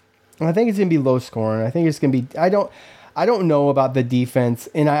 And I think it's going to be low scoring. I think it's going to be... I don't know about the defense,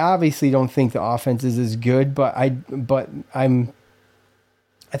 and I obviously don't think the offense is as good, but I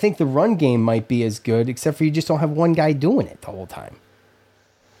think the run game might be as good, except for you just don't have one guy doing it the whole time.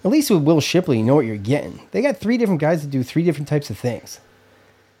 At least with Will Shipley, you know what you're getting. They got 3 different guys that do 3 different types of things.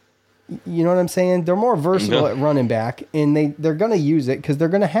 You know what I'm saying? They're more versatile at running back, and they're going to use it because they're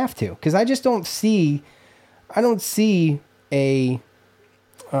going to have to. Because I just don't see a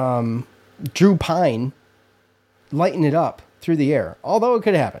Drew Pine lighten it up through the air, although it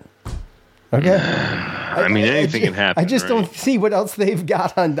could happen. Okay? I mean, anything can happen. I just don't see what else they've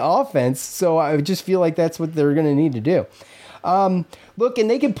got on the offense, so I just feel like that's what they're going to need to do. Look, and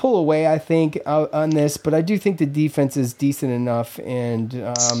they can pull away, I think, on this, but I do think the defense is decent enough, and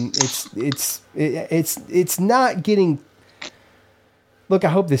it's not getting... Look, I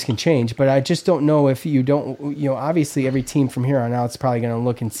hope this can change, but I just don't know if you don't... obviously every team from here on out is probably going to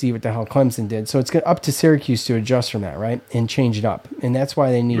look and see what the hell Clemson did, so it's up to Syracuse to adjust from that, right, and change it up, and that's why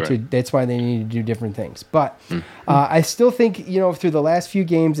they need to. That's why they need to do different things. But I still think through the last few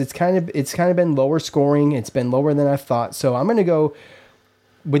games, it's kind of been lower scoring. It's been lower than I thought, so I'm going to go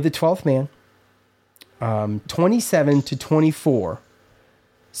with the 12th man, 27-24,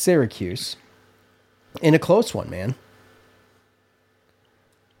 Syracuse, in a close one, man.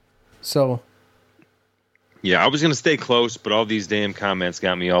 So, yeah, I was going to stay close, but all these damn comments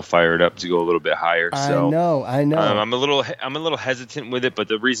got me all fired up to go a little bit higher. So I know. I'm a little hesitant with it, but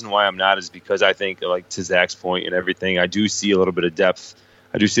the reason why I'm not is because I think, like to Zach's point and everything, I do see a little bit of depth.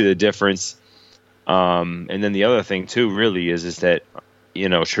 I do see the difference. And then the other thing too, really, is that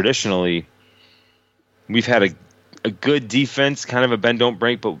traditionally we've had a good defense, kind of a bend don't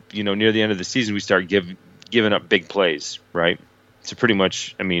break, but near the end of the season we start giving up big plays, right? To pretty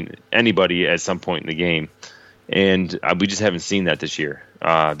much, anybody at some point in the game. And we just haven't seen that this year.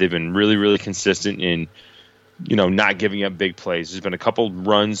 They've been really, really consistent in, not giving up big plays. There's been a couple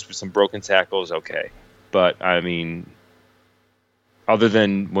runs with some broken tackles, okay. But, other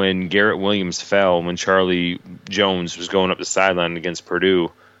than when Garrett Williams fell, when Charlie Jones was going up the sideline against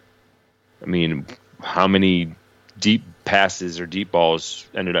Purdue, how many deep passes or deep balls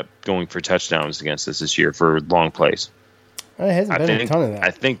ended up going for touchdowns against us this year for long plays? It hasn't been a ton of that.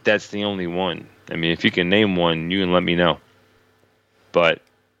 I think that's the only one. If you can name one, you can let me know. But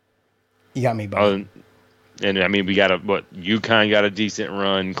you got me, buddy. We got UConn got a decent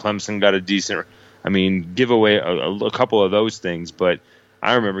run. Clemson got a decent. Give away a couple of those things. But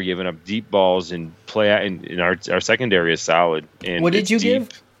I remember giving up deep balls and play, and our secondary is solid. And what did you give?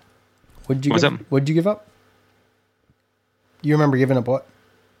 What did you give up? You remember giving up what?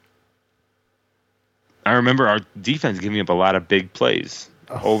 I remember our defense giving up a lot of big plays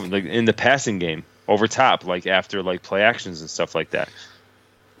over, like in the passing game, over top, like after like play actions and stuff like that.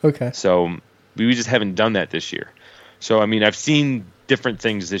 Okay. So we just haven't done that this year. So I've seen different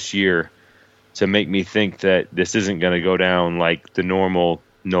things this year to make me think that this isn't going to go down like the normal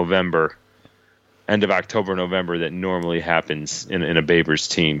November, end of October, November that normally happens in a Babers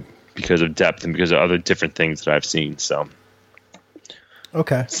team because of depth and because of other different things that I've seen. So.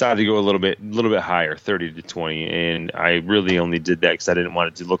 Okay. Decided to go a little bit higher, 30-20, and I really only did that because I didn't want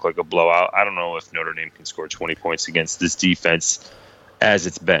it to look like a blowout. I don't know if Notre Dame can score 20 points against this defense as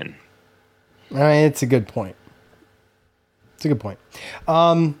it's been. It's a good point.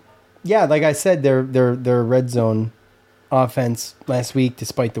 Yeah, like I said, their red zone offense last week,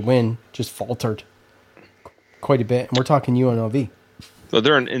 despite the win, just faltered quite a bit. And we're talking UNLV. So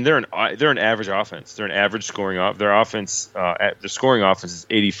they're an average offense. They're an average scoring off. Their offense, their scoring offense is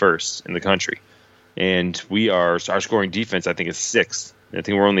 81st in the country, and our scoring defense I think is 6th. I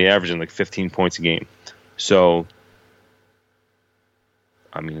think we're only averaging like 15 points a game. So,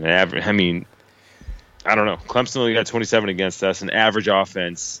 I don't know. Clemson only got 27 against us. An average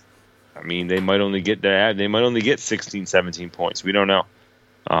offense I mean, they might only get 16, 17 points. We don't know.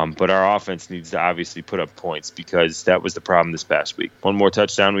 But our offense needs to obviously put up points because that was the problem this past week. One more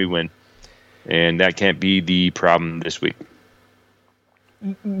touchdown, we win. And that can't be the problem this week.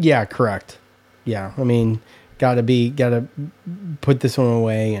 Yeah, correct. Yeah, I mean, gotta put this one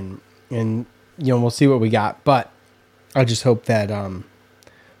away and we'll see what we got. But I just hope that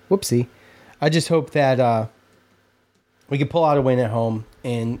I just hope that we can pull out a win at home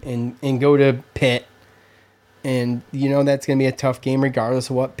and go to Pitt. And, that's going to be a tough game regardless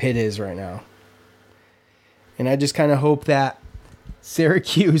of what Pitt is right now. And I just kind of hope that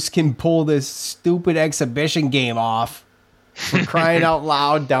Syracuse can pull this stupid exhibition game off. For crying out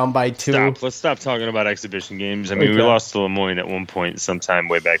loud, down by 2. Let's stop talking about exhibition games. I mean, we lost to Lemoyne at one point sometime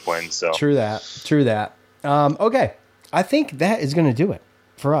way back when. So True that. Okay. I think that is going to do it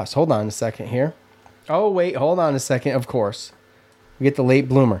for us. Hold on a second here. Oh, wait. Hold on a second. Of course. We get the late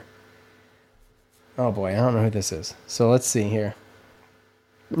bloomer. Oh, boy. I don't know who this is. So let's see here.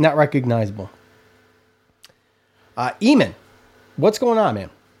 Not recognizable. Eamon, what's going on, man?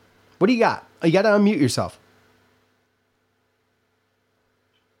 What do you got? You got to unmute yourself.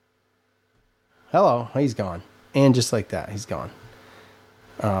 Hello. He's gone. And just like that, he's gone.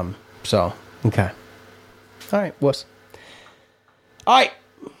 Okay. All right, wuss. All right.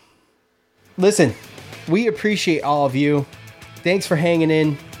 Listen, we appreciate all of you. Thanks for hanging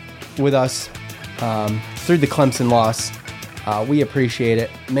in with us through the Clemson loss. We appreciate it.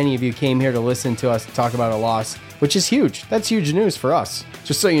 Many of you came here to listen to us talk about a loss, which is huge. That's huge news for us,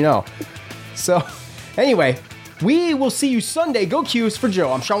 just so you know. So, anyway, we will see you Sunday. Go Qs for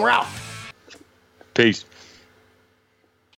Joe. I'm Sean. We're out. Peace.